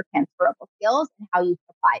some of your transferable skills and how you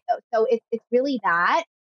apply those. So it's really that.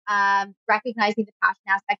 recognizing the passion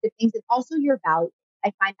aspect of things, and also your values.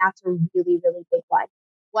 I find that's a really, really big one.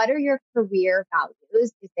 What are your career values?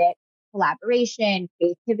 Is it collaboration,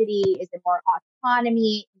 creativity? Is it more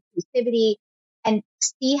autonomy, inclusivity? And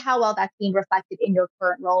see how well that's being reflected in your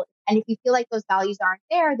current role. And if you feel like those values aren't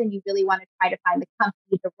there, then you really want to try to find the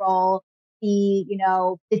company, the role,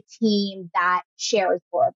 the team that shares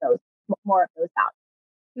more of those values.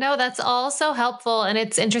 No, that's all so helpful. And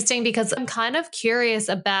it's interesting because I'm kind of curious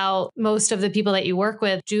about most of the people that you work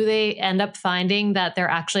with. Do they end up finding that they're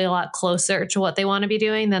actually a lot closer to what they want to be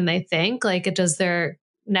doing than they think? Like, does their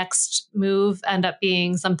next move end up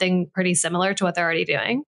being something pretty similar to what they're already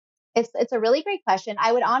doing? It's a really great question.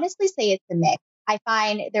 I would honestly say it's a mix. I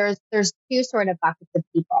find there's two sort of buckets of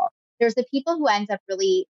people. There's the people who end up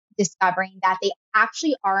really discovering that they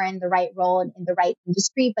actually are in the right role and in the right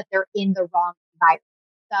industry, but they're in the wrong environment.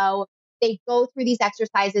 So they go through these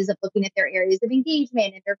exercises of looking at their areas of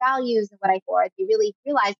engagement and their values and what I for. They really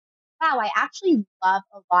realize, wow, I actually love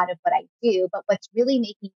a lot of what I do, but what's really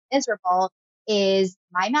making me miserable is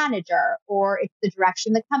my manager, or it's the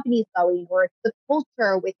direction the company's going, or it's the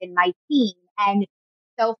culture within my team. And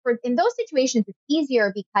so for in those situations, it's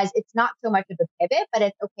easier because it's not so much of a pivot, but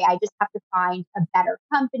it's okay. I just have to find a better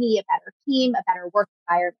company, a better team, a better work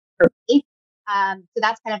environment for me. So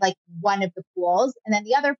that's kind of like one of the pools. And then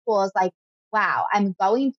the other pool is like, wow, I'm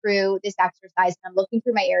going through this exercise and I'm looking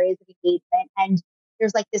through my areas of engagement. And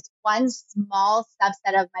there's like this one small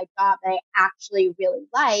subset of my job that I actually really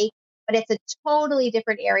like, but it's a totally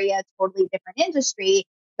different area, totally different industry.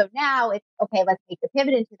 So now it's okay, let's make the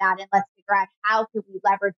pivot into that and let's figure out how can we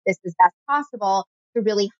leverage this as best possible to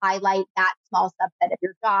really highlight that small subset of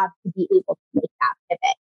your job to be able to make that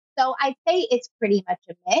pivot. So I'd say it's pretty much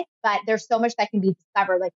a mix, but there's so much that can be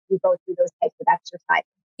discovered like if you go through those types of exercises.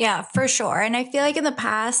 Yeah, for sure. And I feel like in the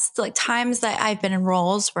past, like times that I've been in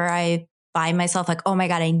roles where I find myself like, oh my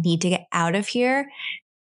God, I need to get out of here.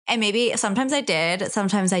 And maybe sometimes I did,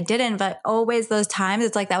 sometimes I didn't, but always those times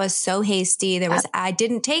it's like that was so hasty. I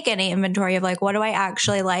didn't take any inventory of like, what do I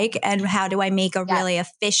actually like? And how do I make a really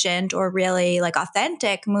efficient or really like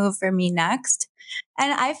authentic move for me next?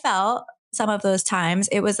 And I felt some of those times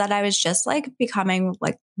it was that I was just like becoming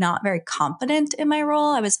like not very confident in my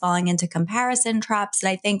role. I was falling into comparison traps. And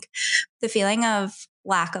I think the feeling of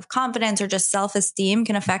lack of confidence or just self-esteem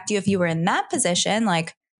can affect you if you were in that position,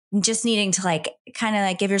 like just needing to like kind of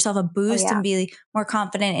like give yourself a boost and be more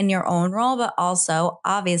confident in your own role. But also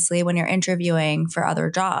obviously when you're interviewing for other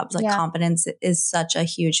jobs, like confidence is such a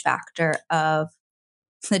huge factor of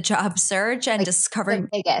the job search and like discovering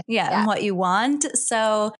and what you want.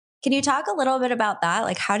 So can you talk a little bit about that?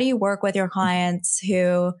 Like, how do you work with your clients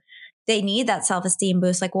who they need that self-esteem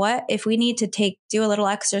boost? Like what, if we need to do a little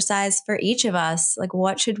exercise for each of us, like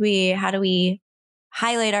how do we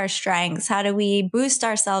highlight our strengths? How do we boost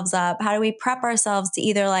ourselves up? How do we prep ourselves to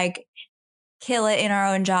either like kill it in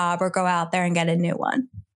our own job or go out there and get a new one?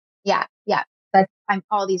 Yeah.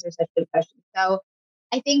 All these are such good questions. So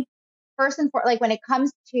I think first and foremost, like when it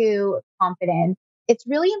comes to confidence, it's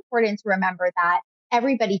really important to remember that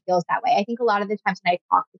everybody feels that way. I think a lot of the times when I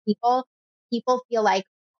talk to people feel like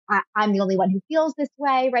I'm the only one who feels this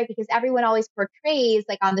way, right? Because everyone always portrays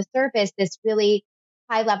like on the surface, this really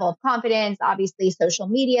high level of confidence. Obviously social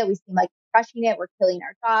media, we seem like we're crushing it. We're killing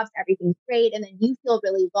our jobs. Everything's great. And then you feel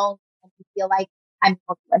really lonely and you feel like I'm the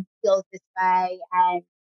only one who feels this way and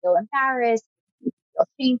feel embarrassed, feel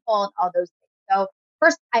shameful and all those things. So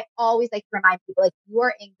first, I always like to remind people, like you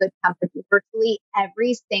are in good company. Virtually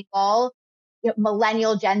every single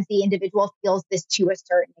millennial Gen Z individual feels this to a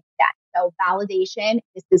certain extent. So validation,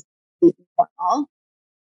 this is completely normal.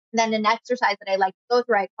 And then an exercise that I like to go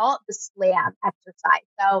through, I call it the SLAM exercise.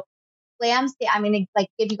 So SLAM, I'm going to like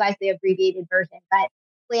give you guys the abbreviated version, but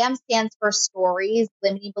SLAM stands for stories,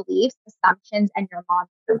 limiting beliefs, assumptions, and your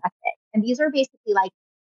monster method. And these are basically like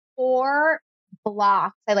 4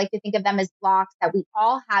 blocks. I like to think of them as blocks that we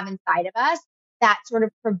all have inside of us that sort of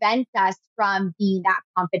prevent us from being that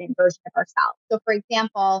confident version of ourselves. So for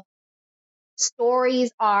example,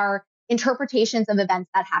 stories are interpretations of events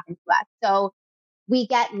that happen to us. So we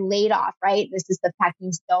get laid off, right? This is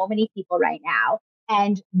affecting so many people right now.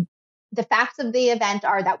 And the facts of the event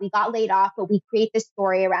are that we got laid off, but we create this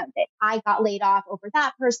story around it. I got laid off over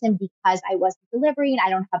that person because I wasn't delivering. I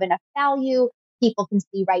don't have enough value. People can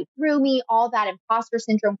see right through me. All that imposter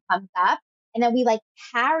syndrome comes up. And then we like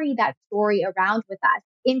carry that story around with us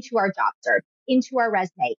into our job search, into our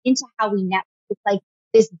resume, into how we network. It's like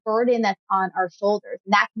this burden that's on our shoulders.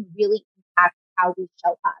 And that can really impact how we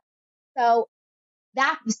show up. So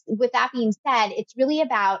with that being said, it's really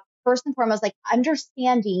about first and foremost, like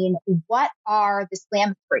understanding what are the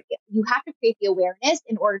slams for you. You have to create the awareness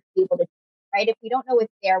in order to be able to, right? If we don't know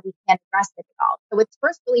it's there, we can't address it at all. So it's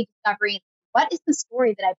first really discovering what is the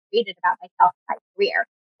story that I've created about myself and my career?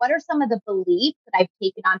 What are some of the beliefs that I've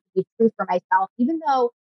taken on to be true for myself, even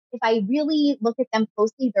though if I really look at them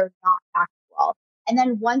closely, they're not factual. And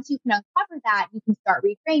then once you can uncover that, you can start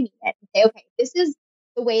reframing it and say, okay, this is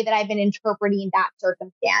the way that I've been interpreting that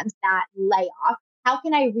circumstance, that layoff. How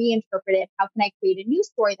can I reinterpret it? How can I create a new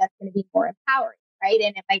story that's going to be more empowering, right?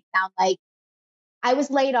 And it might sound like I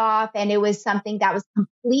was laid off and it was something that was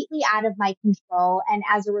completely out of my control. And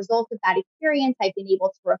as a result of that experience, I've been able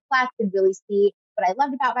to reflect and really see what I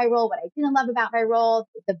loved about my role, what I didn't love about my role,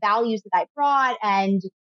 the values that I brought and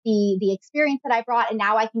the experience that I brought. And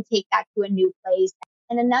now I can take that to a new place.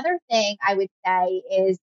 And another thing I would say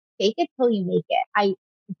is fake it till you make it.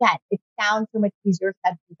 Again, it sounds so much easier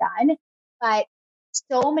said than done, but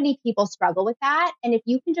so many people struggle with that. And if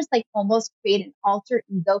you can just like almost create an alter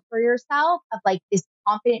ego for yourself of like this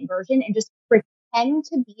confident version and just pretend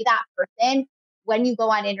to be that person when you go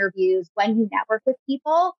on interviews, when you network with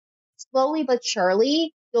people, slowly but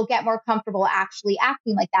surely, you'll get more comfortable actually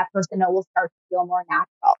acting like that person and it will start to feel more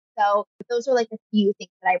natural. So those are like a few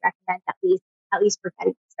things that I recommend at least for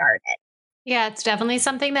getting started. Yeah, it's definitely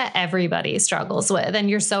something that everybody struggles with. And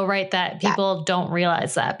you're so right that people don't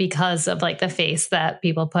realize that because of like the face that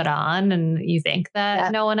people put on. And you think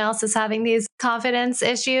that no one else is having these confidence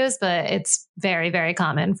issues, but it's very, very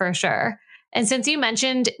common for sure. And since you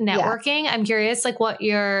mentioned networking, I'm curious like what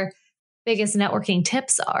your biggest networking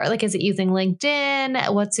tips are. Like, is it using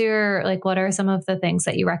LinkedIn? What are some of the things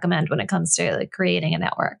that you recommend when it comes to like creating a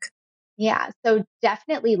network? Yeah. So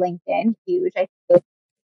definitely LinkedIn, huge. I think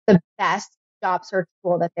the best job search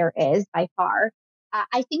tool that there is by far.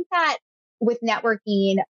 I think that with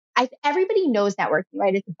networking, everybody knows networking,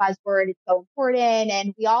 right? It's a buzzword. It's so important.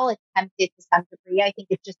 And we all attempt it to some degree. I think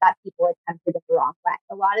it's just that people attempt it the wrong way.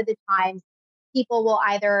 A lot of the times people will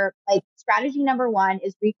either like strategy number one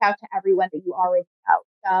is reach out to everyone that you already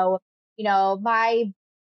know. So,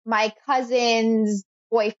 my cousin's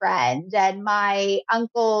boyfriend and my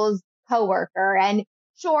uncle's coworker. And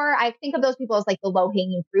sure, I think of those people as like the low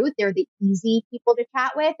hanging fruit. They're the easy people to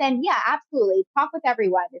chat with. And yeah, absolutely. Talk with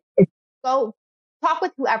everyone. Go talk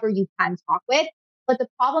with whoever you can talk with. But the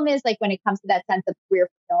problem is like when it comes to that sense of career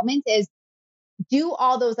fulfillment is do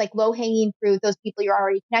all those like low hanging fruit, those people you're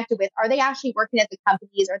already connected with, are they actually working at the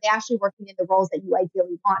companies? Are they actually working in the roles that you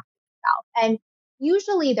ideally want for yourself? And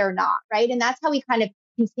usually they're not, right? And that's how we kind of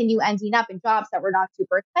continue ending up in jobs that we're not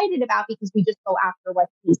super excited about because we just go after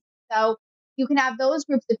what's easy. So you can have those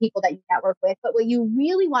groups of people that you network with, but what you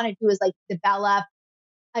really want to do is like develop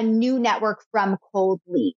a new network from cold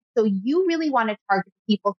leads. So you really want to target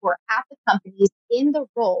people who are at the companies in the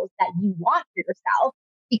roles that you want for yourself,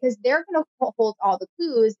 because they're going to hold all the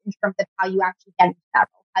clues in terms of how you actually get into that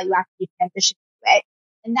role, how you actually transition to it.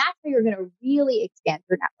 And that's how you're going to really expand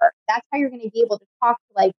your network. That's how you're going to be able to talk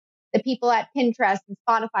to like the people at Pinterest and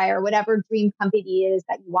Spotify or whatever dream company it is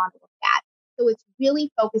that you want to look at. So it's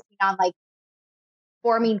really focusing on like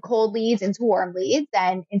forming cold leads into warm leads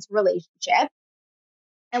and into relationships.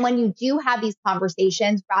 And when you do have these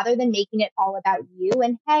conversations, rather than making it all about you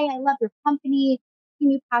and, hey, I love your company, can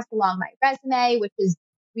you pass along my resume, which is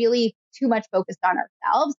really too much focused on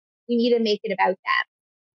ourselves, we need to make it about them.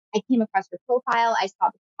 I came across your profile. I saw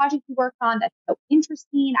the project you worked on. That's so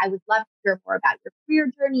interesting. I would love to hear more about your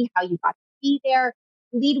career journey, how you got to be there.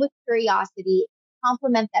 Lead with curiosity,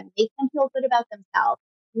 compliment them, make them feel good about themselves.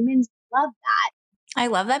 Humans love that. I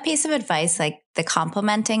love that piece of advice, like the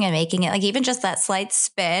complimenting and making it like even just that slight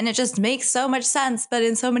spin. It just makes so much sense. But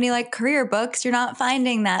in so many like career books, you're not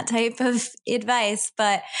finding that type of advice.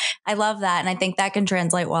 But I love that. And I think that can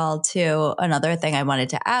translate well to another thing I wanted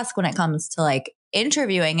to ask when it comes to like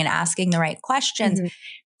interviewing and asking the right questions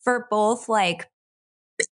for both like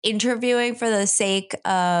interviewing for the sake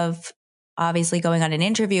of obviously going on an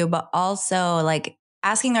interview, but also like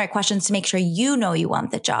asking the right questions to make sure you know you want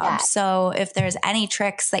the job. Yes. So if there's any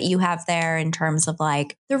tricks that you have there in terms of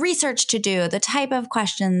like the research to do, the type of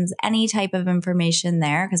questions, any type of information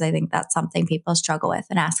there, because I think that's something people struggle with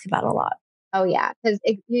and ask about a lot. Oh yeah, because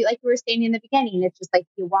like we were saying in the beginning, it's just like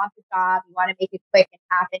you want the job, you want to make it quick and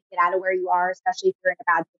happen, get out of where you are, especially if you're in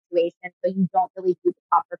a bad situation, so you don't really do the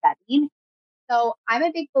proper vetting. So I'm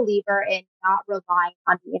a big believer in not relying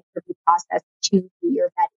on the interview process to do your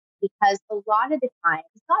vetting, because a lot of the times,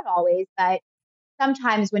 not always, but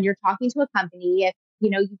sometimes when you're talking to a company, if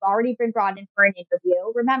you've already been brought in for an interview,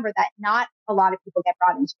 remember that not a lot of people get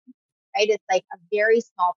brought into it, right? It's like a very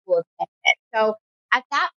small pool of candidates. So at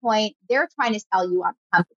that point, they're trying to sell you on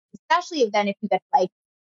the company. especially then if you get like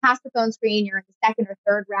past the phone screen, you're in the second or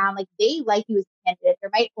third round, like they like you as a candidate. There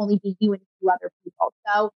might only be you and a few other people.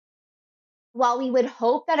 So while we would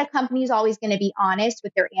hope that a company is always going to be honest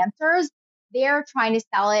with their answers, they're trying to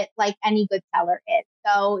sell it like any good seller is.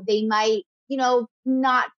 So they might,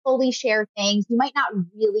 not fully share things. You might not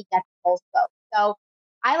really get the full scope. So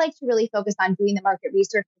I like to really focus on doing the market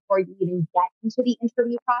research before you even get into the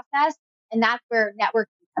interview process. And that's where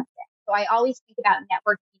networking comes in. So I always think about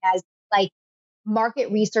networking as like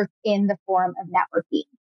market research in the form of networking.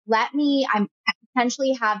 I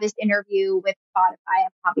potentially have this interview with Spotify.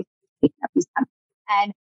 I'm obviously speaking of these companies.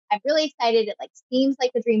 And I'm really excited. It like seems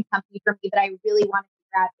like a dream company for me, but I really want to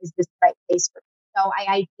figure out, is this the right place for me? So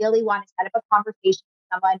I ideally want to set up a conversation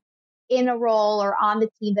with someone in a role or on the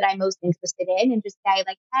team that I'm most interested in and just say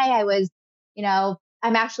like, hey,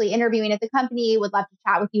 I'm actually interviewing at the company, would love to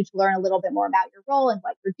chat with you to learn a little bit more about your role and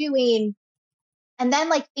what you're doing. And then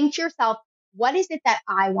like think to yourself, what is it that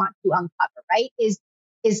I want to uncover, right? Is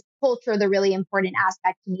culture the really important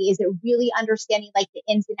aspect to me? Is it really understanding like the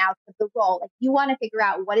ins and outs of the role? Like you want to figure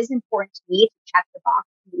out what is important to me to check the box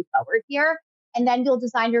and move forward here. And then you'll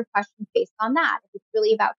design your questions based on that. If it's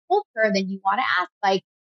really about culture, then you want to ask like,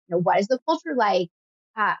 what is the culture like?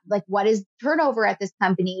 Like what is turnover at this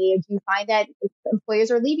company? Do you find that employees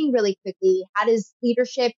are leaving really quickly? How does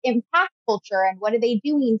leadership impact culture? And what are they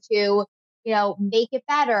doing to, make it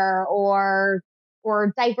better or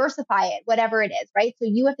diversify it, whatever it is, right? So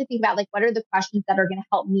you have to think about like, what are the questions that are going to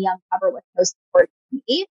help me uncover what's most important to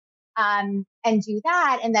me, and do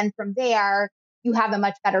that. And then from there, you have a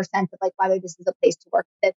much better sense of like whether this is a place to work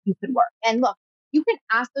that you can work. And look, you can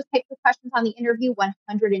ask those types of questions on the interview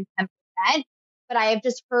 110%, but I have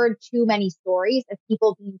just heard too many stories of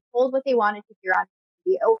people being told what they wanted to hear on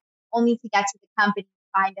the interview, only to get to the company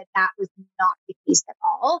and find that that was not the case at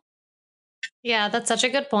all. Yeah, that's such a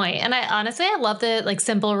good point. And I love the like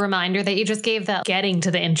simple reminder that you just gave that getting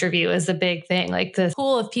to the interview is a big thing. Like the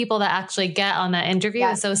pool of people that actually get on that interview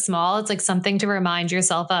is so small. It's like something to remind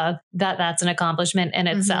yourself of that's an accomplishment in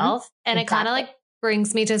itself. And it kind of like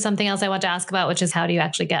brings me to something else I want to ask about, which is how do you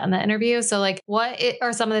actually get on the interview? So like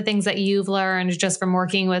are some of the things that you've learned just from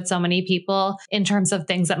working with so many people in terms of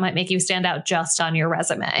things that might make you stand out just on your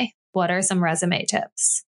resume? What are some resume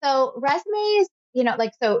tips? So resumes,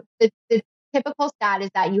 the typical stat is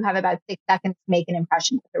that you have about 6 seconds to make an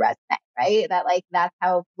impression with the resume, right? That's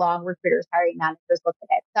how long recruiters, hiring managers look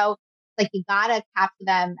at it. So like you gotta capture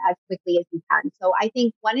them as quickly as you can. So I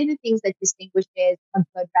think one of the things that distinguishes a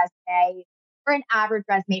good resume or an average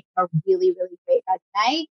resume from a really, really great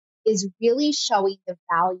resume is really showing the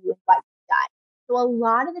value in what you've done. So a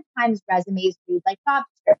lot of the times resumes read like job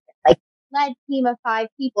descriptions, like led team of 5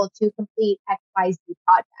 people to complete XYZ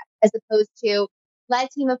project, as opposed to led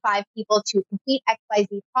team of 5 people to complete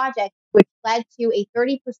XYZ project, which led to a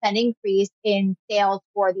 30% increase in sales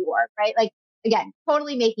for the org, right? Like, again,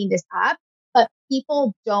 totally making this up, but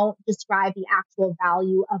people don't describe the actual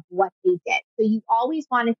value of what they did. So you always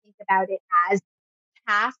want to think about it as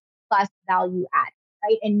task plus value added,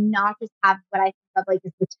 right? And not just have what I think of like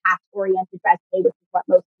as the task-oriented resume, which is what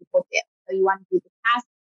most people do. So you want to do the task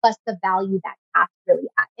plus the value that task really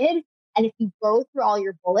added. And if you go through all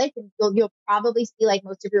your bullets, and you'll probably see like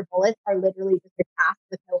most of your bullets are literally just a task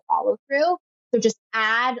with no follow through. So just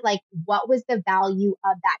add like, what was the value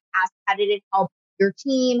of that task? How did it help your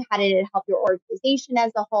team? How did it help your organization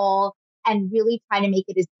as a whole? And really try to make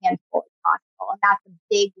it as tangible as possible. And that's a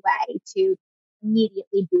big way to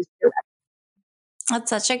immediately boost your revenue. That's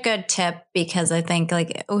such a good tip, because I think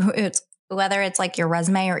like it's whether it's like your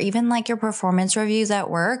resume or even like your performance reviews at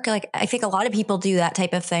work. Like I think a lot of people do that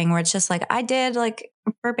type of thing where it's just like, I did like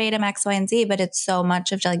verbatim X, Y, and Z, but it's so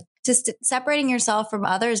much of like just separating yourself from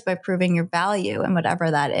others by proving your value and whatever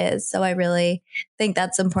that is. So I really think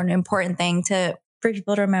that's important thing for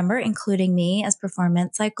people to remember, including me, as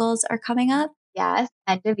performance cycles are coming up. Yes.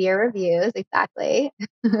 End of year reviews. Exactly.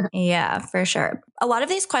 Yeah, for sure. A lot of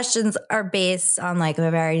these questions are based on like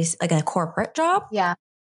a corporate job. Yeah.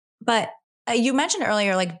 But you mentioned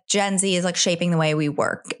earlier, like Gen Z is like shaping the way we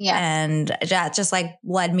work. Yeah. And that just like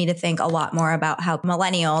led me to think a lot more about how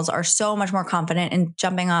millennials are so much more confident in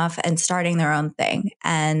jumping off and starting their own thing.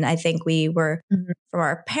 And I think we were, from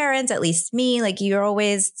our parents, at least me, like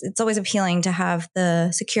it's always appealing to have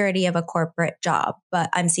the security of a corporate job. But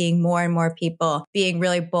I'm seeing more and more people being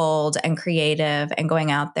really bold and creative and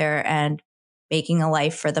going out there and making a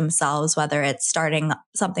life for themselves, whether it's starting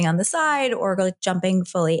something on the side or like jumping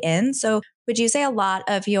fully in. So would you say a lot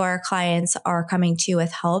of your clients are coming to you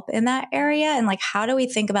with help in that area? And like, how do we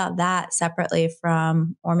think about that separately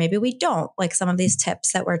from, or maybe we don't, like some of these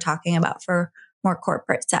tips that we're talking about for more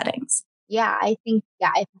corporate settings. I think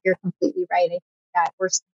you're completely right. I think that we're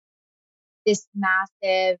seeing this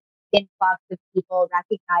massive influx of people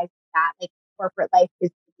recognizing that like corporate life is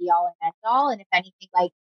the be all and end all. And if anything,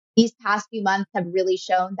 like these past few months have really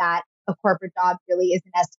shown that a corporate job really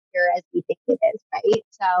isn't as secure as we think it is, right?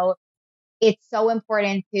 So it's so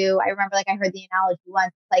important to, I remember like I heard the analogy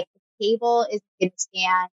once, like the table isn't going to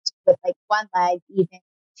stand with like one leg, even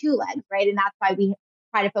two legs, right? And that's why we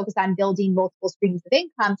try to focus on building multiple streams of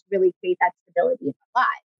income to really create that stability in our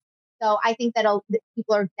lives. So I think that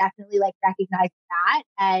people are definitely like recognizing that.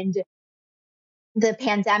 And the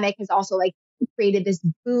pandemic has also like created this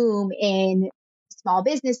boom in small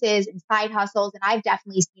businesses and side hustles. And I've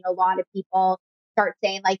definitely seen a lot of people start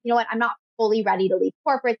saying like, you know what, I'm not fully ready to leave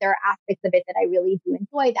corporate. There are aspects of it that I really do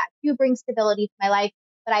enjoy that do bring stability to my life,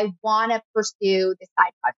 but I want to pursue this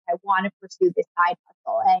side project. I want to pursue this side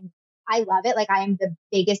hustle. And I love it. Like I am the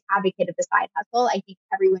biggest advocate of the side hustle. I think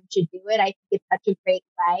everyone should do it. I think it's such a great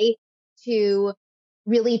way to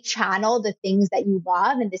really channel the things that you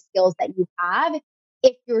love and the skills that you have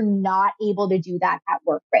if you're not able to do that at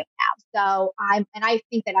work right now. So I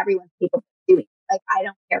think that everyone's capable of doing it. Like, I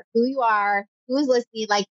don't care who you are, who's listening,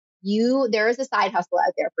 like there is a side hustle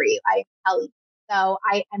out there for you. I'm telling you. So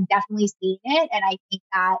I am definitely seeing it. And I think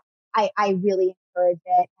that I really encourage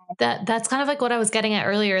it. That's kind of like what I was getting at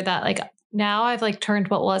earlier, that like now I've like turned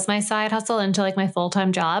what was my side hustle into like my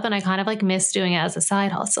full-time job. And I kind of like miss doing it as a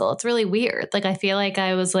side hustle. It's really weird. Like I feel like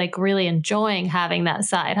I was like really enjoying having that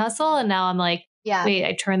side hustle. And now I'm like, wait,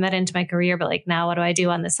 I turned that into my career, but like now what do I do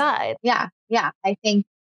on the side? Yeah. I think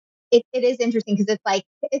it is interesting because it's like,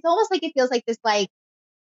 it's almost like it feels like this, like,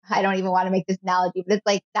 I don't even want to make this analogy, but it's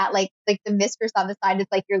like that, like the mistress on the side is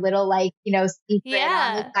like your little, like, secret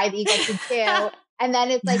on the side that you get to do. And then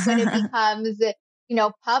it's like when it becomes,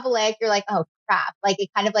 public, you're like, oh crap. Like it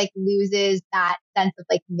kind of like loses that sense of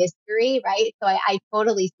like mystery. Right. So I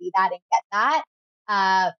totally see that and get that.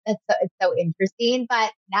 It's so interesting,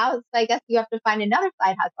 but now it's, I guess you have to find another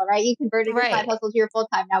side hustle, right? You converted your side hustle to your full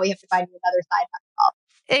time. Now we have to find you another side hustle.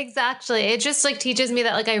 Exactly. It just like teaches me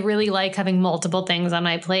that like I really like having multiple things on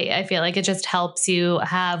my plate. I feel like it just helps you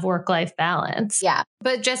have work-life balance. Yeah.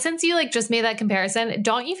 But just since you like just made that comparison,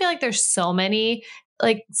 don't you feel like there's so many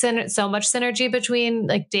like so much synergy between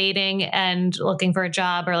like dating and looking for a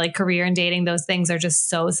job, or like career and dating? Those things are just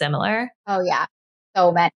so similar. Oh yeah.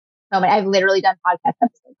 So many. I've literally done podcast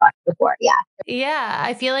episodes before. Yeah. Yeah.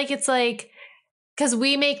 I feel like it's like, because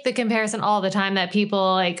we make the comparison all the time that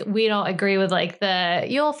people like, we don't agree with like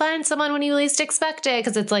you'll find someone when you least expect it.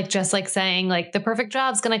 Cause it's like, just like saying like the perfect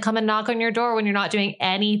job's going to come and knock on your door when you're not doing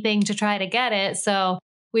anything to try to get it. So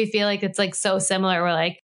we feel like it's like so similar. We're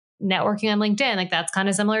like networking on LinkedIn. Like that's kind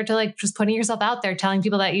of similar to like just putting yourself out there, telling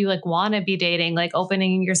people that you like want to be dating, like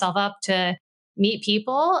opening yourself up to meet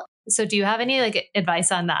people. So do you have any like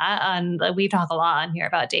advice on that? Like, we talk a lot on here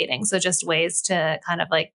about dating. So just ways to kind of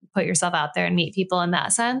like put yourself out there and meet people in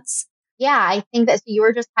that sense. Yeah, I think that, so you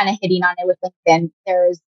were just kind of hitting on it with LinkedIn.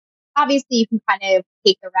 There's obviously you can kind of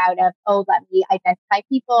take the route of, oh, let me identify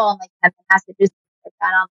people and like send them messages like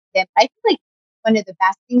that on LinkedIn. But I feel like one of the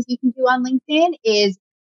best things you can do on LinkedIn is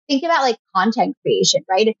think about like content creation,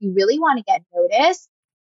 right? If you really want to get noticed,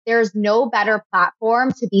 there's no better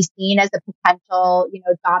platform to be seen as a potential,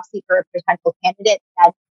 job seeker, or potential candidate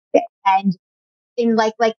than LinkedIn. And in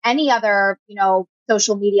like any other,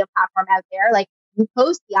 social media platform out there, like you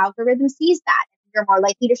post, the algorithm sees that. You're more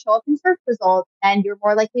likely to show up in search results and you're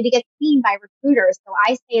more likely to get seen by recruiters. So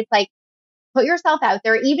I say it's like, put yourself out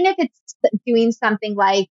there, even if it's doing something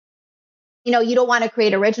like, you don't want to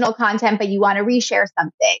create original content, but you want to reshare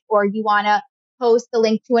something, or you want to post a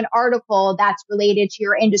link to an article that's related to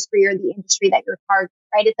your industry or the industry that you're targeting,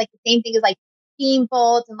 right? It's like the same thing as like theme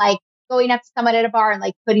folds and like going up to someone at a bar and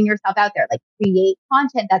like putting yourself out there, like create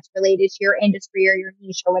content that's related to your industry or your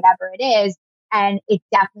niche or whatever it is. And it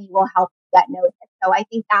definitely will help you get noticed. So I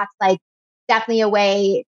think that's like definitely a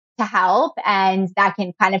way to help. And that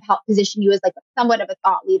can kind of help position you as like somewhat of a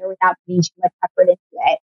thought leader without putting too much effort into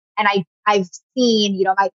it. And I've seen,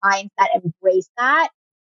 my clients that embrace that.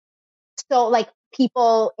 So like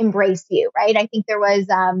people embrace you, right? I think there was,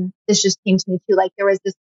 this just came to me too. Like there was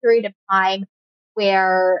this period of time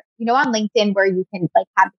where, on LinkedIn, where you can like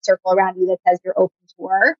have the circle around you that says you're open to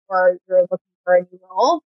work or you're looking for a new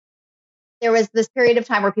role. There was this period of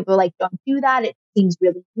time where people were like, don't do that. It seems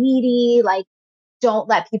really needy. Like, don't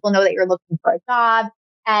let people know that you're looking for a job.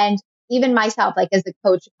 And even myself, like as a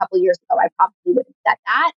coach a couple of years ago, I probably would have said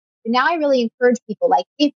that. But now I really encourage people, like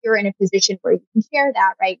if you're in a position where you can share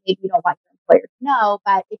that, right? Maybe you don't want your employer to know,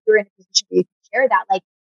 but if you're in a position where you can share that, like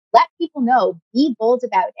let people know, be bold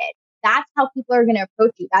about it. that's how people are going to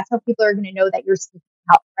approach you. That's how people are going to know that you're seeking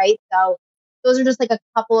help, right? So those are just like a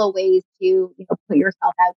couple of ways to, put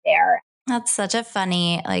yourself out there. That's such a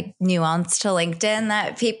funny like nuance to LinkedIn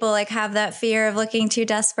that people like have that fear of looking too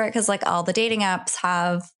desperate because like all the dating apps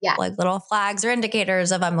have like little flags or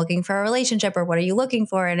indicators of I'm looking for a relationship or what are you looking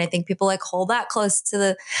for? And I think people like hold that close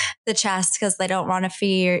to the chest because they don't want to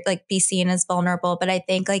fear like be seen as vulnerable. But I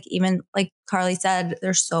think like even like Carly said,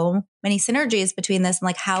 there's so many synergies between this and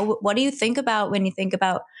like what do you think about when you think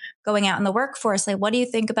about going out in the workforce? Like what do you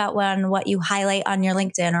think about when what you highlight on your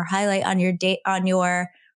LinkedIn or highlight on your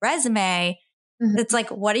resume? It's like,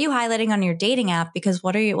 what are you highlighting on your dating app? Because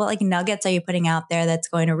what like nuggets are you putting out there that's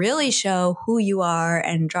going to really show who you are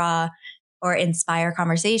and draw or inspire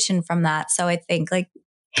conversation from that? So I think like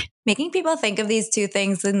making people think of these two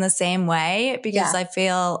things in the same way, because I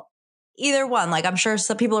feel either one, like I'm sure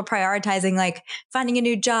some people are prioritizing like finding a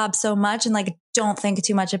new job so much and like don't think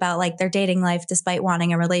too much about like their dating life despite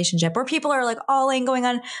wanting a relationship, or people are like all in going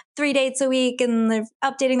on 3 dates a week and they're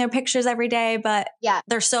updating their pictures every day, but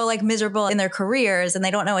they're so like miserable in their careers and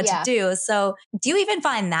they don't know what to do. So do you even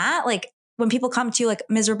find that like when people come to you like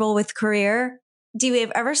miserable with career, do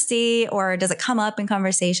you ever see, or does it come up in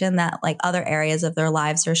conversation that like other areas of their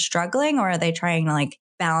lives are struggling, or are they trying to like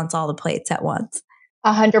balance all the plates at once?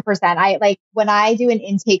 100%. I like when I do an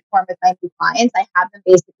intake form with my new clients, I have them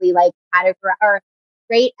basically like categorize or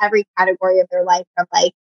rate every category of their life from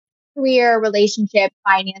like career, relationship,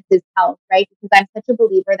 finances, health, right? Because I'm such a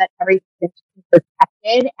believer that everything is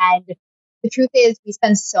protected. And the truth is we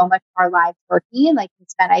spend so much of our lives working. Like we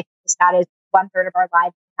spend, I think the stat is 1/3 of our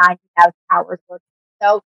lives, 90,000 hours working.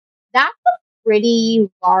 So that's a pretty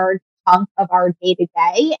large chunk of our day to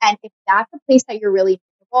day. And if that's a place that you're really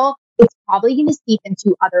miserable, it's probably going to seep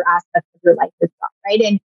into other aspects of your life as well, right?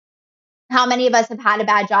 And how many of us have had a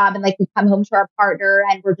bad job and like we come home to our partner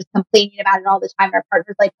and we're just complaining about it all the time. Our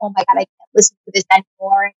partner's like, oh my God, I can't listen to this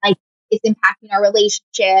anymore. And like it's impacting our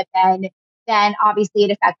relationship. And then obviously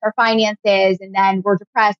it affects our finances, and then we're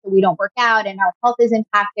depressed so we don't work out and our health is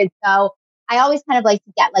impacted. So I always kind of like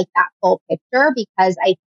to get like that full picture, because I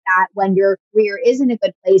think that when your career is in a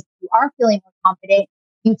good place, you are feeling more confident,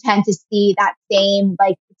 you tend to see that same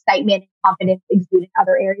like excitement and confidence exude in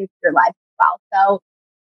other areas of your life as well. So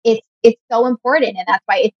it's so important. And that's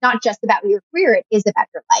why it's not just about your career, it is about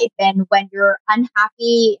your life. And when you're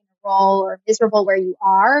unhappy in a role or miserable where you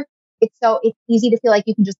are, it's easy to feel like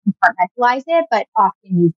you can just compartmentalize it, but often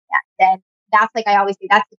you can't. And that's like I always say,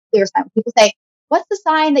 that's the clear sign. When people say, what's the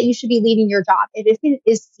sign that you should be leaving your job? If it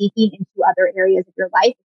is seeping into other areas of your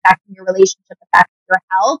life, affecting your relationship, affecting your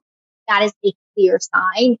health, that is a clear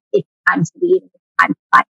sign. It's time to leave. It's time to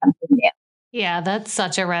find something new. Yeah, that's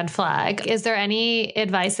such a red flag. Is there any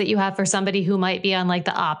advice that you have for somebody who might be on like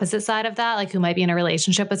the opposite side of that? Like who might be in a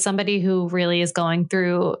relationship with somebody who really is going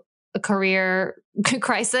through a career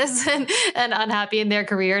crisis and unhappy in their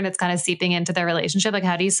career and it's kind of seeping into their relationship? Like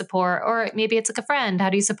how do you support, or maybe it's like a friend, how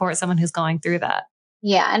do you support someone who's going through that?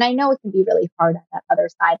 Yeah. And I know it can be really hard on that other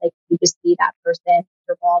side. Like you just see that person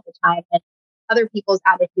miserable all the time and other people's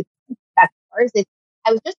attitudes affect yours.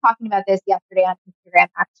 I was just talking about this yesterday on Instagram,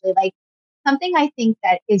 actually. Like something I think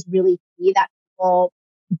that is really key that people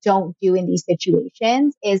don't do in these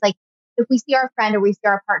situations is like, if we see our friend or we see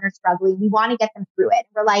our partner struggling, we want to get them through it.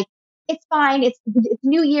 We're like, it's fine. It's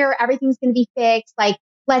new year. Everything's going to be fixed. Like,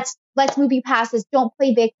 let's move you past this. Don't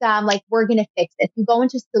play victim. Like, we're going to fix it. You go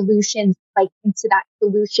into solutions, like into that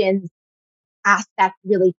solutions aspect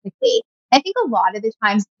really quickly. I think a lot of the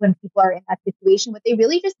times when people are in that situation, what they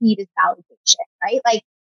really just need is validation, right? Like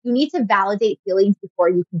you need to validate feelings before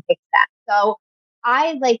you can fix that. So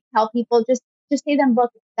I like tell people just say to them,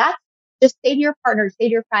 look, just say to your partner, say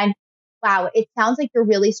to your friend, wow, it sounds like you're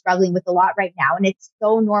really struggling with a lot right now. And it's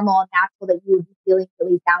so normal and natural that you would be feeling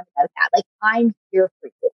really down about that. Like I'm here for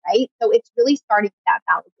you, right? So it's really starting with that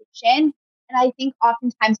validation. And I think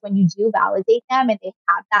oftentimes when you do validate them and they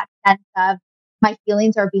have that sense of my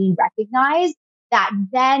feelings are being recognized, that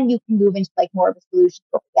then you can move into like more of a solution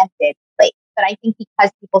oriented place. But I think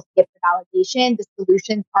because people skip the validation, the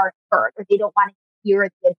solutions aren't heard or they don't want to hear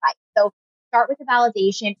the advice. So start with the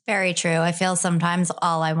validation. Very true. I feel sometimes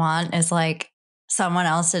all I want is like someone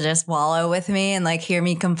else to just wallow with me and like hear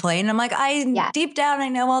me complain. I'm like, deep down, I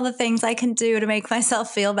know all the things I can do to make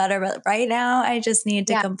myself feel better. But right now I just need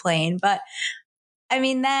to complain. But I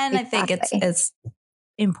mean, then I think it's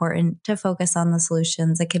important to focus on the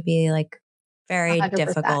solutions. It could be like very 100%.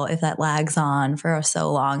 Difficult if that lags on for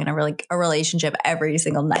so long in a relationship every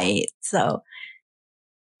single night. So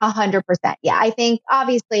 100%. Yeah. I think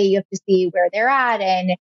obviously you have to see where they're at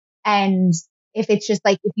and if it's just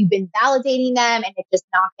like, if you've been validating them and it's just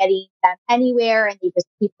not getting them anywhere and they just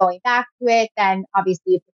keep going back to it, then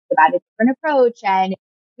obviously you have to think about a different approach and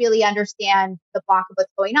really understand the block of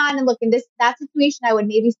what's going on. And look, in that situation, I would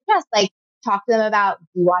maybe suggest like talk to them about,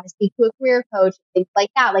 do you want to speak to a career coach, things like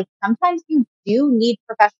that. Like sometimes you do need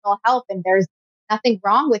professional help and there's nothing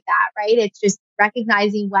wrong with that, right? It's just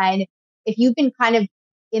recognizing when, if you've been kind of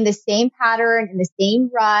in the same pattern, in the same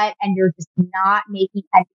rut, and you're just not making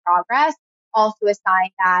any progress, also a sign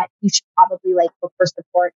that you should probably like look for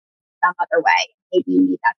support some other way. Maybe you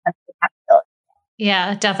need that sense of accountability.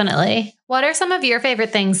 Yeah, definitely. What are some of your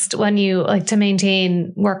favorite things when you like to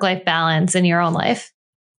maintain work-life balance in your own life?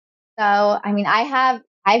 So, I mean, I have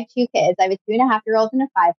 2 kids. I have a 2.5-year-old and a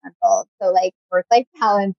 5-month-old. So like work-life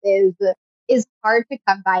balance is hard to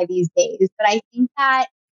come by these days. But I think that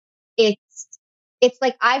it's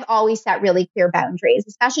like I've always set really clear boundaries,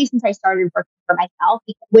 especially since I started working for myself.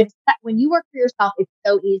 Because when you work for yourself, it's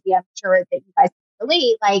so easy. I'm sure that you guys can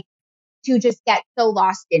relate, like to just get so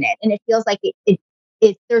lost in it. And it feels like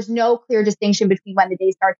there's no clear distinction between when the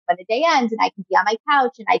day starts and when the day ends. And I can be on my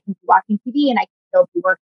couch and I can be watching TV and I can still be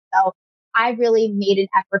working. So I really made an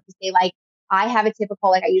effort to say like, I have a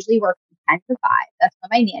typical, like I usually work from 10 to 5. That's when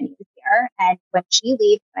my nanny is here. And when she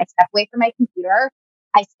leaves, when I step away from my computer,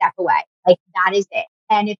 I step away. Like that is it.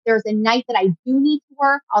 And if there's a night that I do need to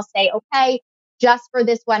work, I'll say, okay, just for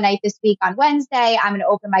this one night this week on Wednesday, I'm going to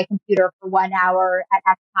open my computer for 1 hour at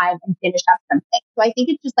X time and finish up something. So I think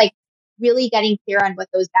it's just like really getting clear on what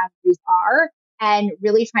those boundaries are and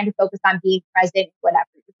really trying to focus on being present in whatever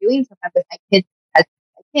you're doing. So if I'm with my kids, present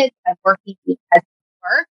with my kids, if I'm working, being present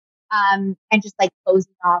with work, and just like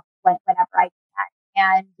closing off whenever I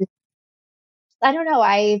can. And I don't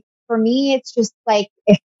know. For me, it's just like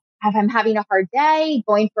if I'm having a hard day,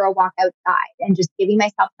 going for a walk outside and just giving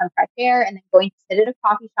myself some fresh air and then going to sit at a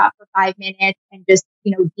coffee shop for 5 minutes and just,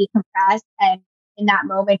 decompress. And in that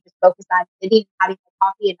moment, just focus on sitting, having my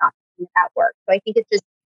coffee and not thinking about work. So I think it's just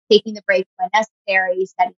taking the breaks when necessary,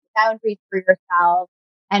 setting the boundaries for yourself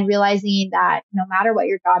and realizing that no matter what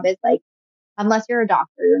your job is, like, unless you're a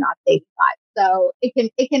doctor, you're not saving lives. So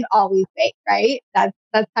it can always wait, right? That's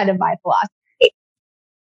kind of my philosophy.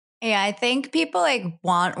 Yeah, I think people like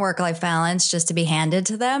want work-life balance just to be handed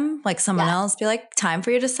to them. Like someone else be like, time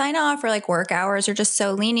for you to sign off, or like work hours are just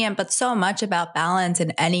so lenient, but so much about balance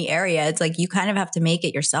in any area. It's like you kind of have to make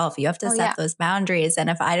it yourself. You have to set those boundaries. And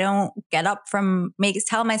if I don't get up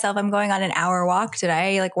tell myself I'm going on an hour walk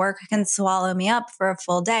today, like work can swallow me up for a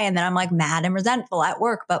full day. And then I'm like mad and resentful at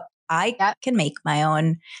work, but I can make my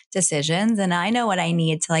own decisions and I know what I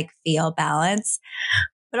need to like feel balance.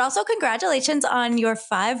 But also congratulations on your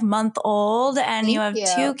 5-month-old and you have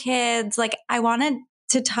 2 kids. Like I wanted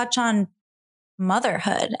to touch on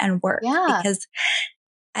motherhood and work because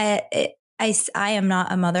I am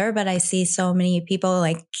not a mother, but I see so many people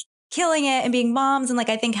like killing it and being moms. And like,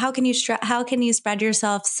 I think, how can you spread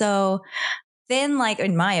yourself so thin? Like,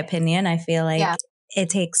 in my opinion, I feel like it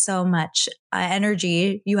takes so much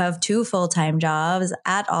energy. You have 2 full-time jobs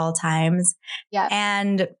at all times.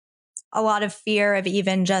 And a lot of fear of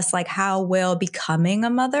even just like how will becoming a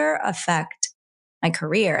mother affect my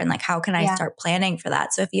career and like how can I start planning for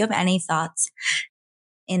that? So if you have any thoughts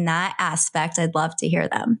in that aspect, I'd love to hear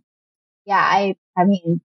them. Yeah, I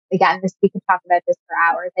mean, again, we could talk about this for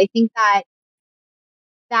hours. I think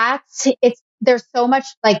there's so much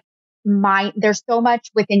like there's so much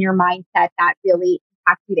within your mindset that really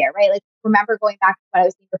impacts you there, right? Like remember going back to what I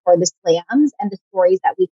was saying before, the slams and the stories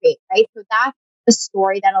that we create, right? So that's the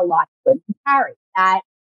story that a lot of women carry, that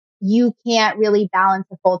you can't really balance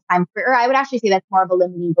a full-time career. Or I would actually say that's more of a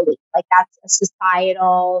limiting belief. Like that's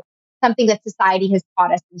a something that society has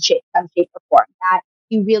taught us in some shape or form, that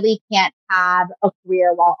you really can't have a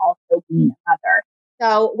career while also being a mother.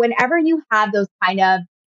 So whenever you have those kind of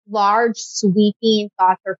large sweeping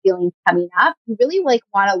thoughts or feelings coming up, you really like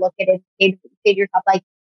want to look at it and say to yourself, like,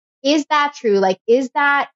 is that true? Like, is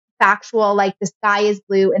that factual? Like the sky is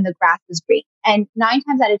blue and the grass is green. And 9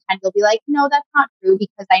 times out of 10, you'll be like, no, that's not true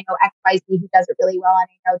because I know XYZ who does it really well. And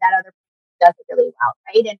I know that other person who does it really well.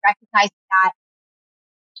 Right. And recognizing that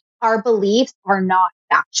our beliefs are not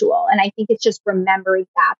factual. And I think it's just remembering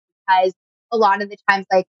that, because a lot of the times,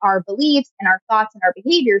 like our beliefs and our thoughts and our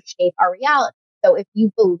behaviors shape our reality. So if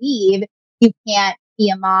you believe you can't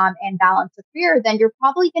be a mom and balance a career, then you're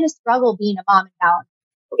probably going to struggle being a mom and balance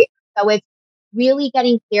a career. So it's really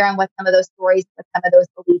getting clear on what some of those stories, what some of those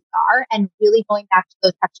beliefs are, and really going back to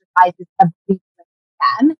those exercises of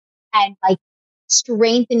reframing them and like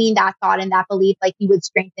strengthening that thought and that belief like you would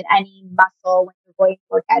strengthen any muscle when you're going to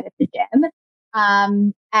work out at the gym.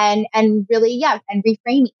 And really, yeah, and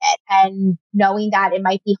reframing it and knowing that it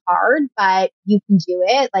might be hard, but you can do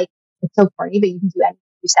it. Like, it's so corny, but you can do anything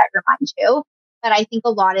you set your mind to. But I think a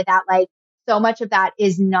lot of that, like, so much of that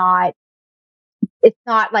is not, it's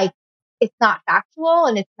not like, it's not factual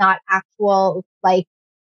and it's not actual, like,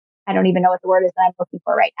 I don't even know what the word is that I'm looking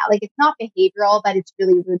for right now. Like, it's not behavioral, but it's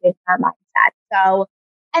really rooted in our mindset. So,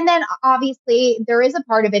 and then obviously there is a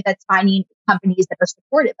part of it that's finding companies that are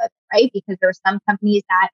supportive of it, right? Because there are some companies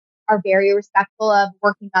that are very respectful of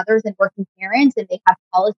working mothers and working parents, and they have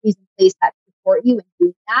policies in place that support you in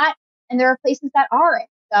doing that. And there are places that aren't.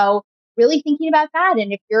 So really thinking about that.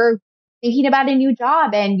 And if you're thinking about a new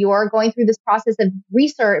job and you're going through this process of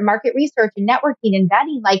research, market research and networking and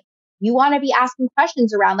vetting, like, you want to be asking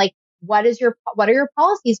questions around, like, what are your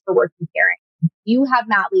policies for working parents? Do you have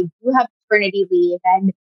mat leave? Do you have paternity leave?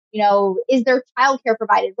 And, is there childcare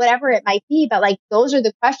provided? Whatever it might be. But like, those are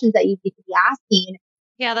the questions that you need to be asking.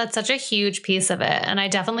 Yeah, that's such a huge piece of it. And I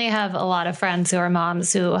definitely have a lot of friends who are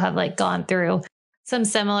moms who have like gone through some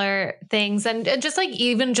similar things and just like,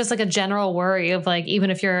 even just like a general worry of like,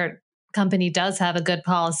 even if your company does have a good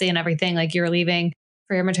policy and everything, like you're leaving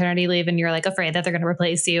for your maternity leave and you're like afraid that they're going to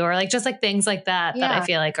replace you, or like just like things like that, that I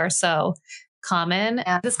feel like are so common.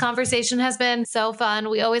 Yeah. This conversation has been so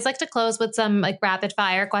fun. We always like to close with some like rapid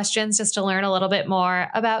fire questions just to learn a little bit more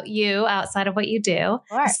about you outside of what you do.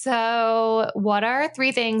 Sure. So, what are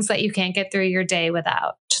 3 things that you can't get through your day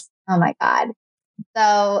without? Oh my God.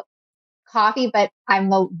 So coffee, but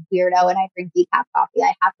I'm a weirdo and I drink decaf coffee.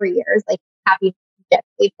 I have for years, like happy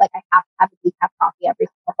gypsy. Like, I have to have a decaf coffee every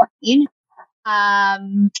single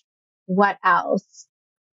morning. What else?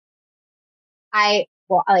 I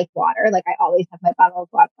like water. Like, I always have my bottle of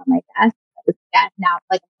water on my desk. Yeah, now,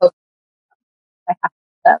 like, I have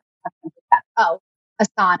to have something like that. Oh, a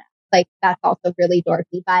sauna. Like, that's also really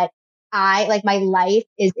dorky, but my life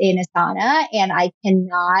is in a sauna and I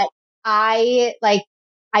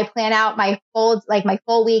plan out my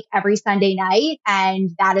full week every Sunday night.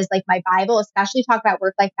 And that is like my Bible, especially talk about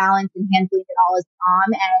work-life balance and handling it all as a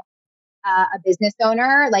mom and a business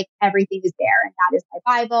owner. Like, everything is there. And that is my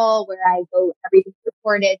Bible where I go, everything's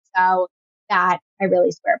recorded. So that I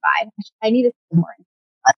really swear by. I need to do more,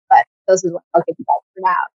 but those are the ones I'll give you guys for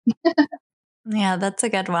now. Yeah, that's a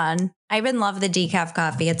good one. I even love the decaf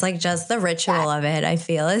coffee. It's like just the ritual of it, I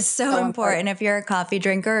feel, is so important if you're a coffee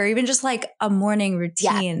drinker, or even just like a morning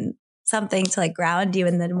routine, something to like ground you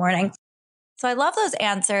in the morning. So I love those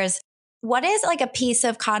answers. What is like a piece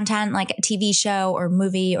of content, like a TV show or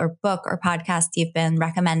movie or book or podcast you've been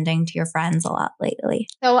recommending to your friends a lot lately?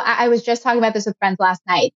 So I was just talking about this with friends last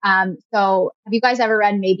night. So have you guys ever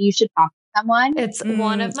read Maybe You Should Talk to Someone? It's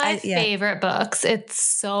one of my favorite books. It's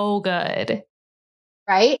so good.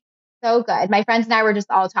 Right? So good. My friends and I were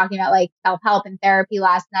just all talking about like self-help and therapy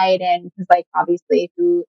last night. And because, like, obviously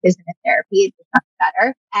who isn't in therapy, it's much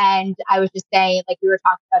better. And I was just saying, like, we were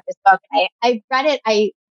talking about this book and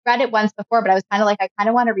I read it once before, but I was kind of like, I kind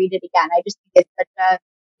of want to read it again. I just think it's such a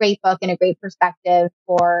great book and a great perspective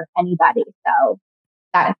for anybody. So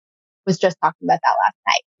that was just talking about that last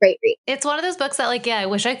night. Great read. It's one of those books that, like, yeah, I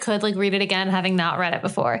wish I could like read it again, having not read it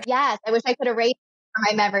before. Yes. I wish I could erase from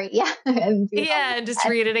my memory. Yeah. And just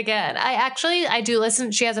read it again. I do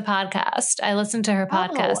listen. She has a podcast. I listen to her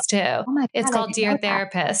podcast too. Oh my God, it's called Dear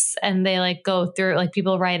Therapists. And they like go through, like,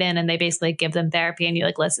 people write in and they basically give them therapy and you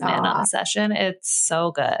like listen in on the session. It's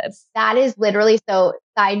so good. That is literally, so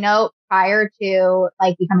side note, prior to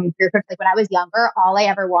like becoming a peer coach, like when I was younger, all I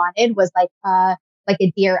ever wanted was like a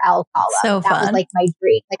Dear Elle column. So that was like my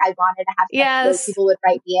dream. Like, I wanted to have those people would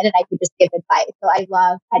write me in and I could just give advice. So I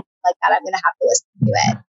love like that. I'm going to have to listen to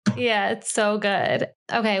it. Yeah, it's so good.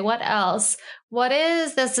 Okay, what else?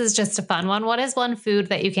 This is just a fun one. What is one food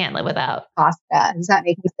that you can't live without? Pasta. Does that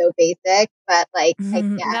make me so basic? But like,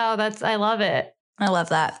 no, I love it. I love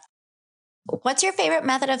that. What's your favorite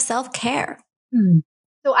method of self-care?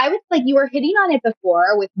 So I was like, you were hitting on it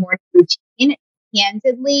before with more routine.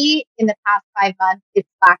 Candidly, in the past 5 months, it's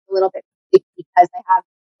lacked a little bit because I have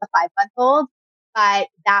a 5-month-old. But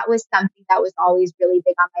that was something that was always really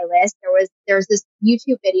big on my list. There's this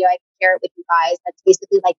YouTube video, I can share it with you guys, that's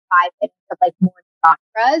basically like 5 minutes of like morning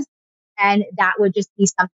mantras. And that would just be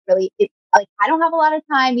something really, like, I don't have a lot of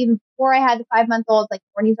time. Even before I had the 5-month-old, like,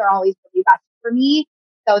 mornings are always really rushed for me.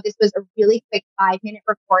 So this was a really quick 5-minute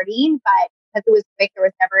recording, but because it was quick, there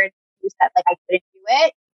was never an excuse that like I couldn't do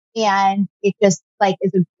it. And it just like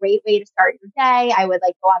is a great way to start your day. I would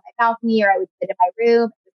like go on my balcony or I would sit in my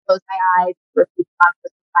room, just close my eyes, repeat the mantra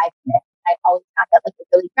for 5 minutes. I always found that like it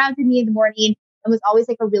really grounded me in the morning and was always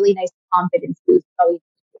like a really nice confidence boost going into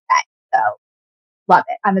the day. So love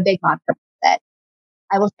it. I'm a big mantra person.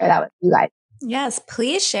 I will share that with you guys. Yes,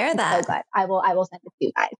 please share that. So good. I will send it to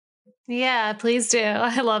you guys. Yeah, please do.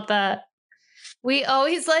 I love that. We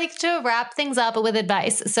always like to wrap things up with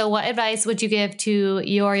advice. So what advice would you give to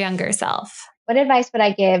your younger self? What advice would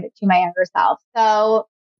I give to my younger self? So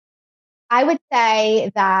I would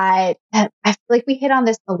say that I feel like we hit on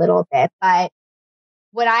this a little bit, but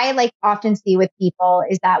what I like often see with people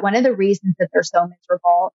is that one of the reasons that they're so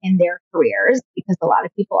miserable in their careers, because a lot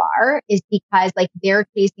of people are, is because like they're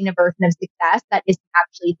chasing a version of success that isn't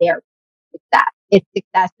actually their success. It's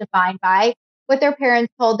success defined by what their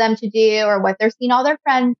parents told them to do or what they're seeing all their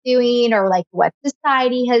friends doing or like what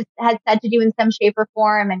society has said to do in some shape or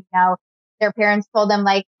form. And, their parents told them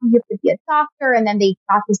like, oh, you have to be a doctor. And then they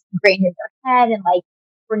got this ingrained in their head. And like,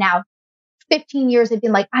 for now 15 years, they've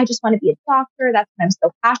been like, I just want to be a doctor. That's what I'm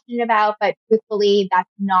so passionate about. But truthfully, that's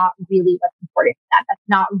not really what's important to them. That's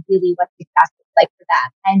not really what success looks like for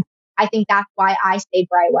them. And I think that's why I stayed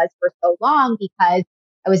where I was for so long, because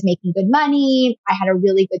I was making good money. I had a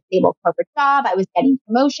really good, stable corporate job. I was getting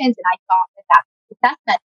promotions, and I thought that that's what success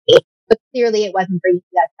meant to me. But clearly, it wasn't bringing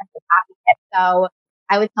me that sense of happiness. So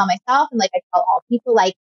I would tell myself, and like I tell all people,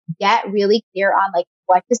 like, get really clear on like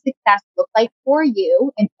what does success look like for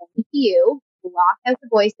you and only to you. Block out the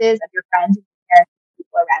voices of your friends and your parents and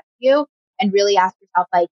people around you, and really ask yourself,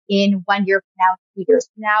 like, in 1 year from now, 2 years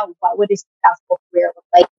from now, what would a successful career look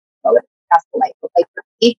like? What would a successful life look like for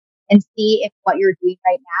me? And see if what you're doing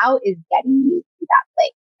right now is getting you to that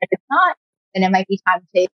place. If it's not, then it might be time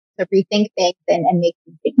to rethink things and make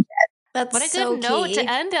some changes. That's What a so good note key. to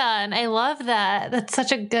end on. I love that. That's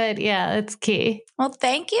such a good, it's key. Well,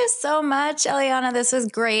 thank you so much, Eliana. This was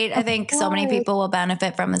great. I think so many people will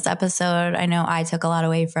benefit from this episode. I know I took a lot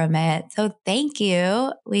away from it. So thank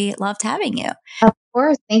you. We loved having you. Of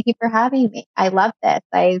course. Thank you for having me. I love this.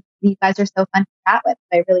 You guys are so fun to chat with.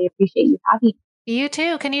 I really appreciate you having me. You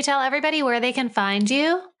too. Can you tell everybody where they can find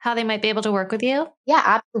you, how they might be able to work with you? Yeah,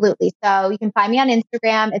 absolutely. So you can find me on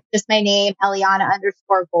Instagram. It's just my name,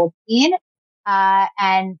 Eliana_Goldstein.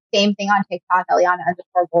 And same thing on TikTok,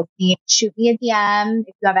 Eliana_Goldstein. Shoot me a DM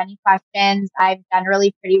if you have any questions. I'm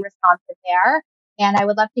generally pretty responsive there, and I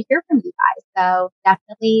would love to hear from you guys. So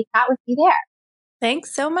definitely chat with me there.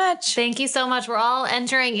 Thanks so much. Thank you so much. We're all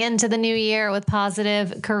entering into the new year with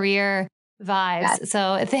positive career vibes. Yes.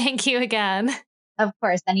 So thank you again. Of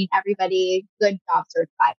course, sending everybody good job search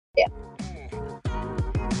vibes too.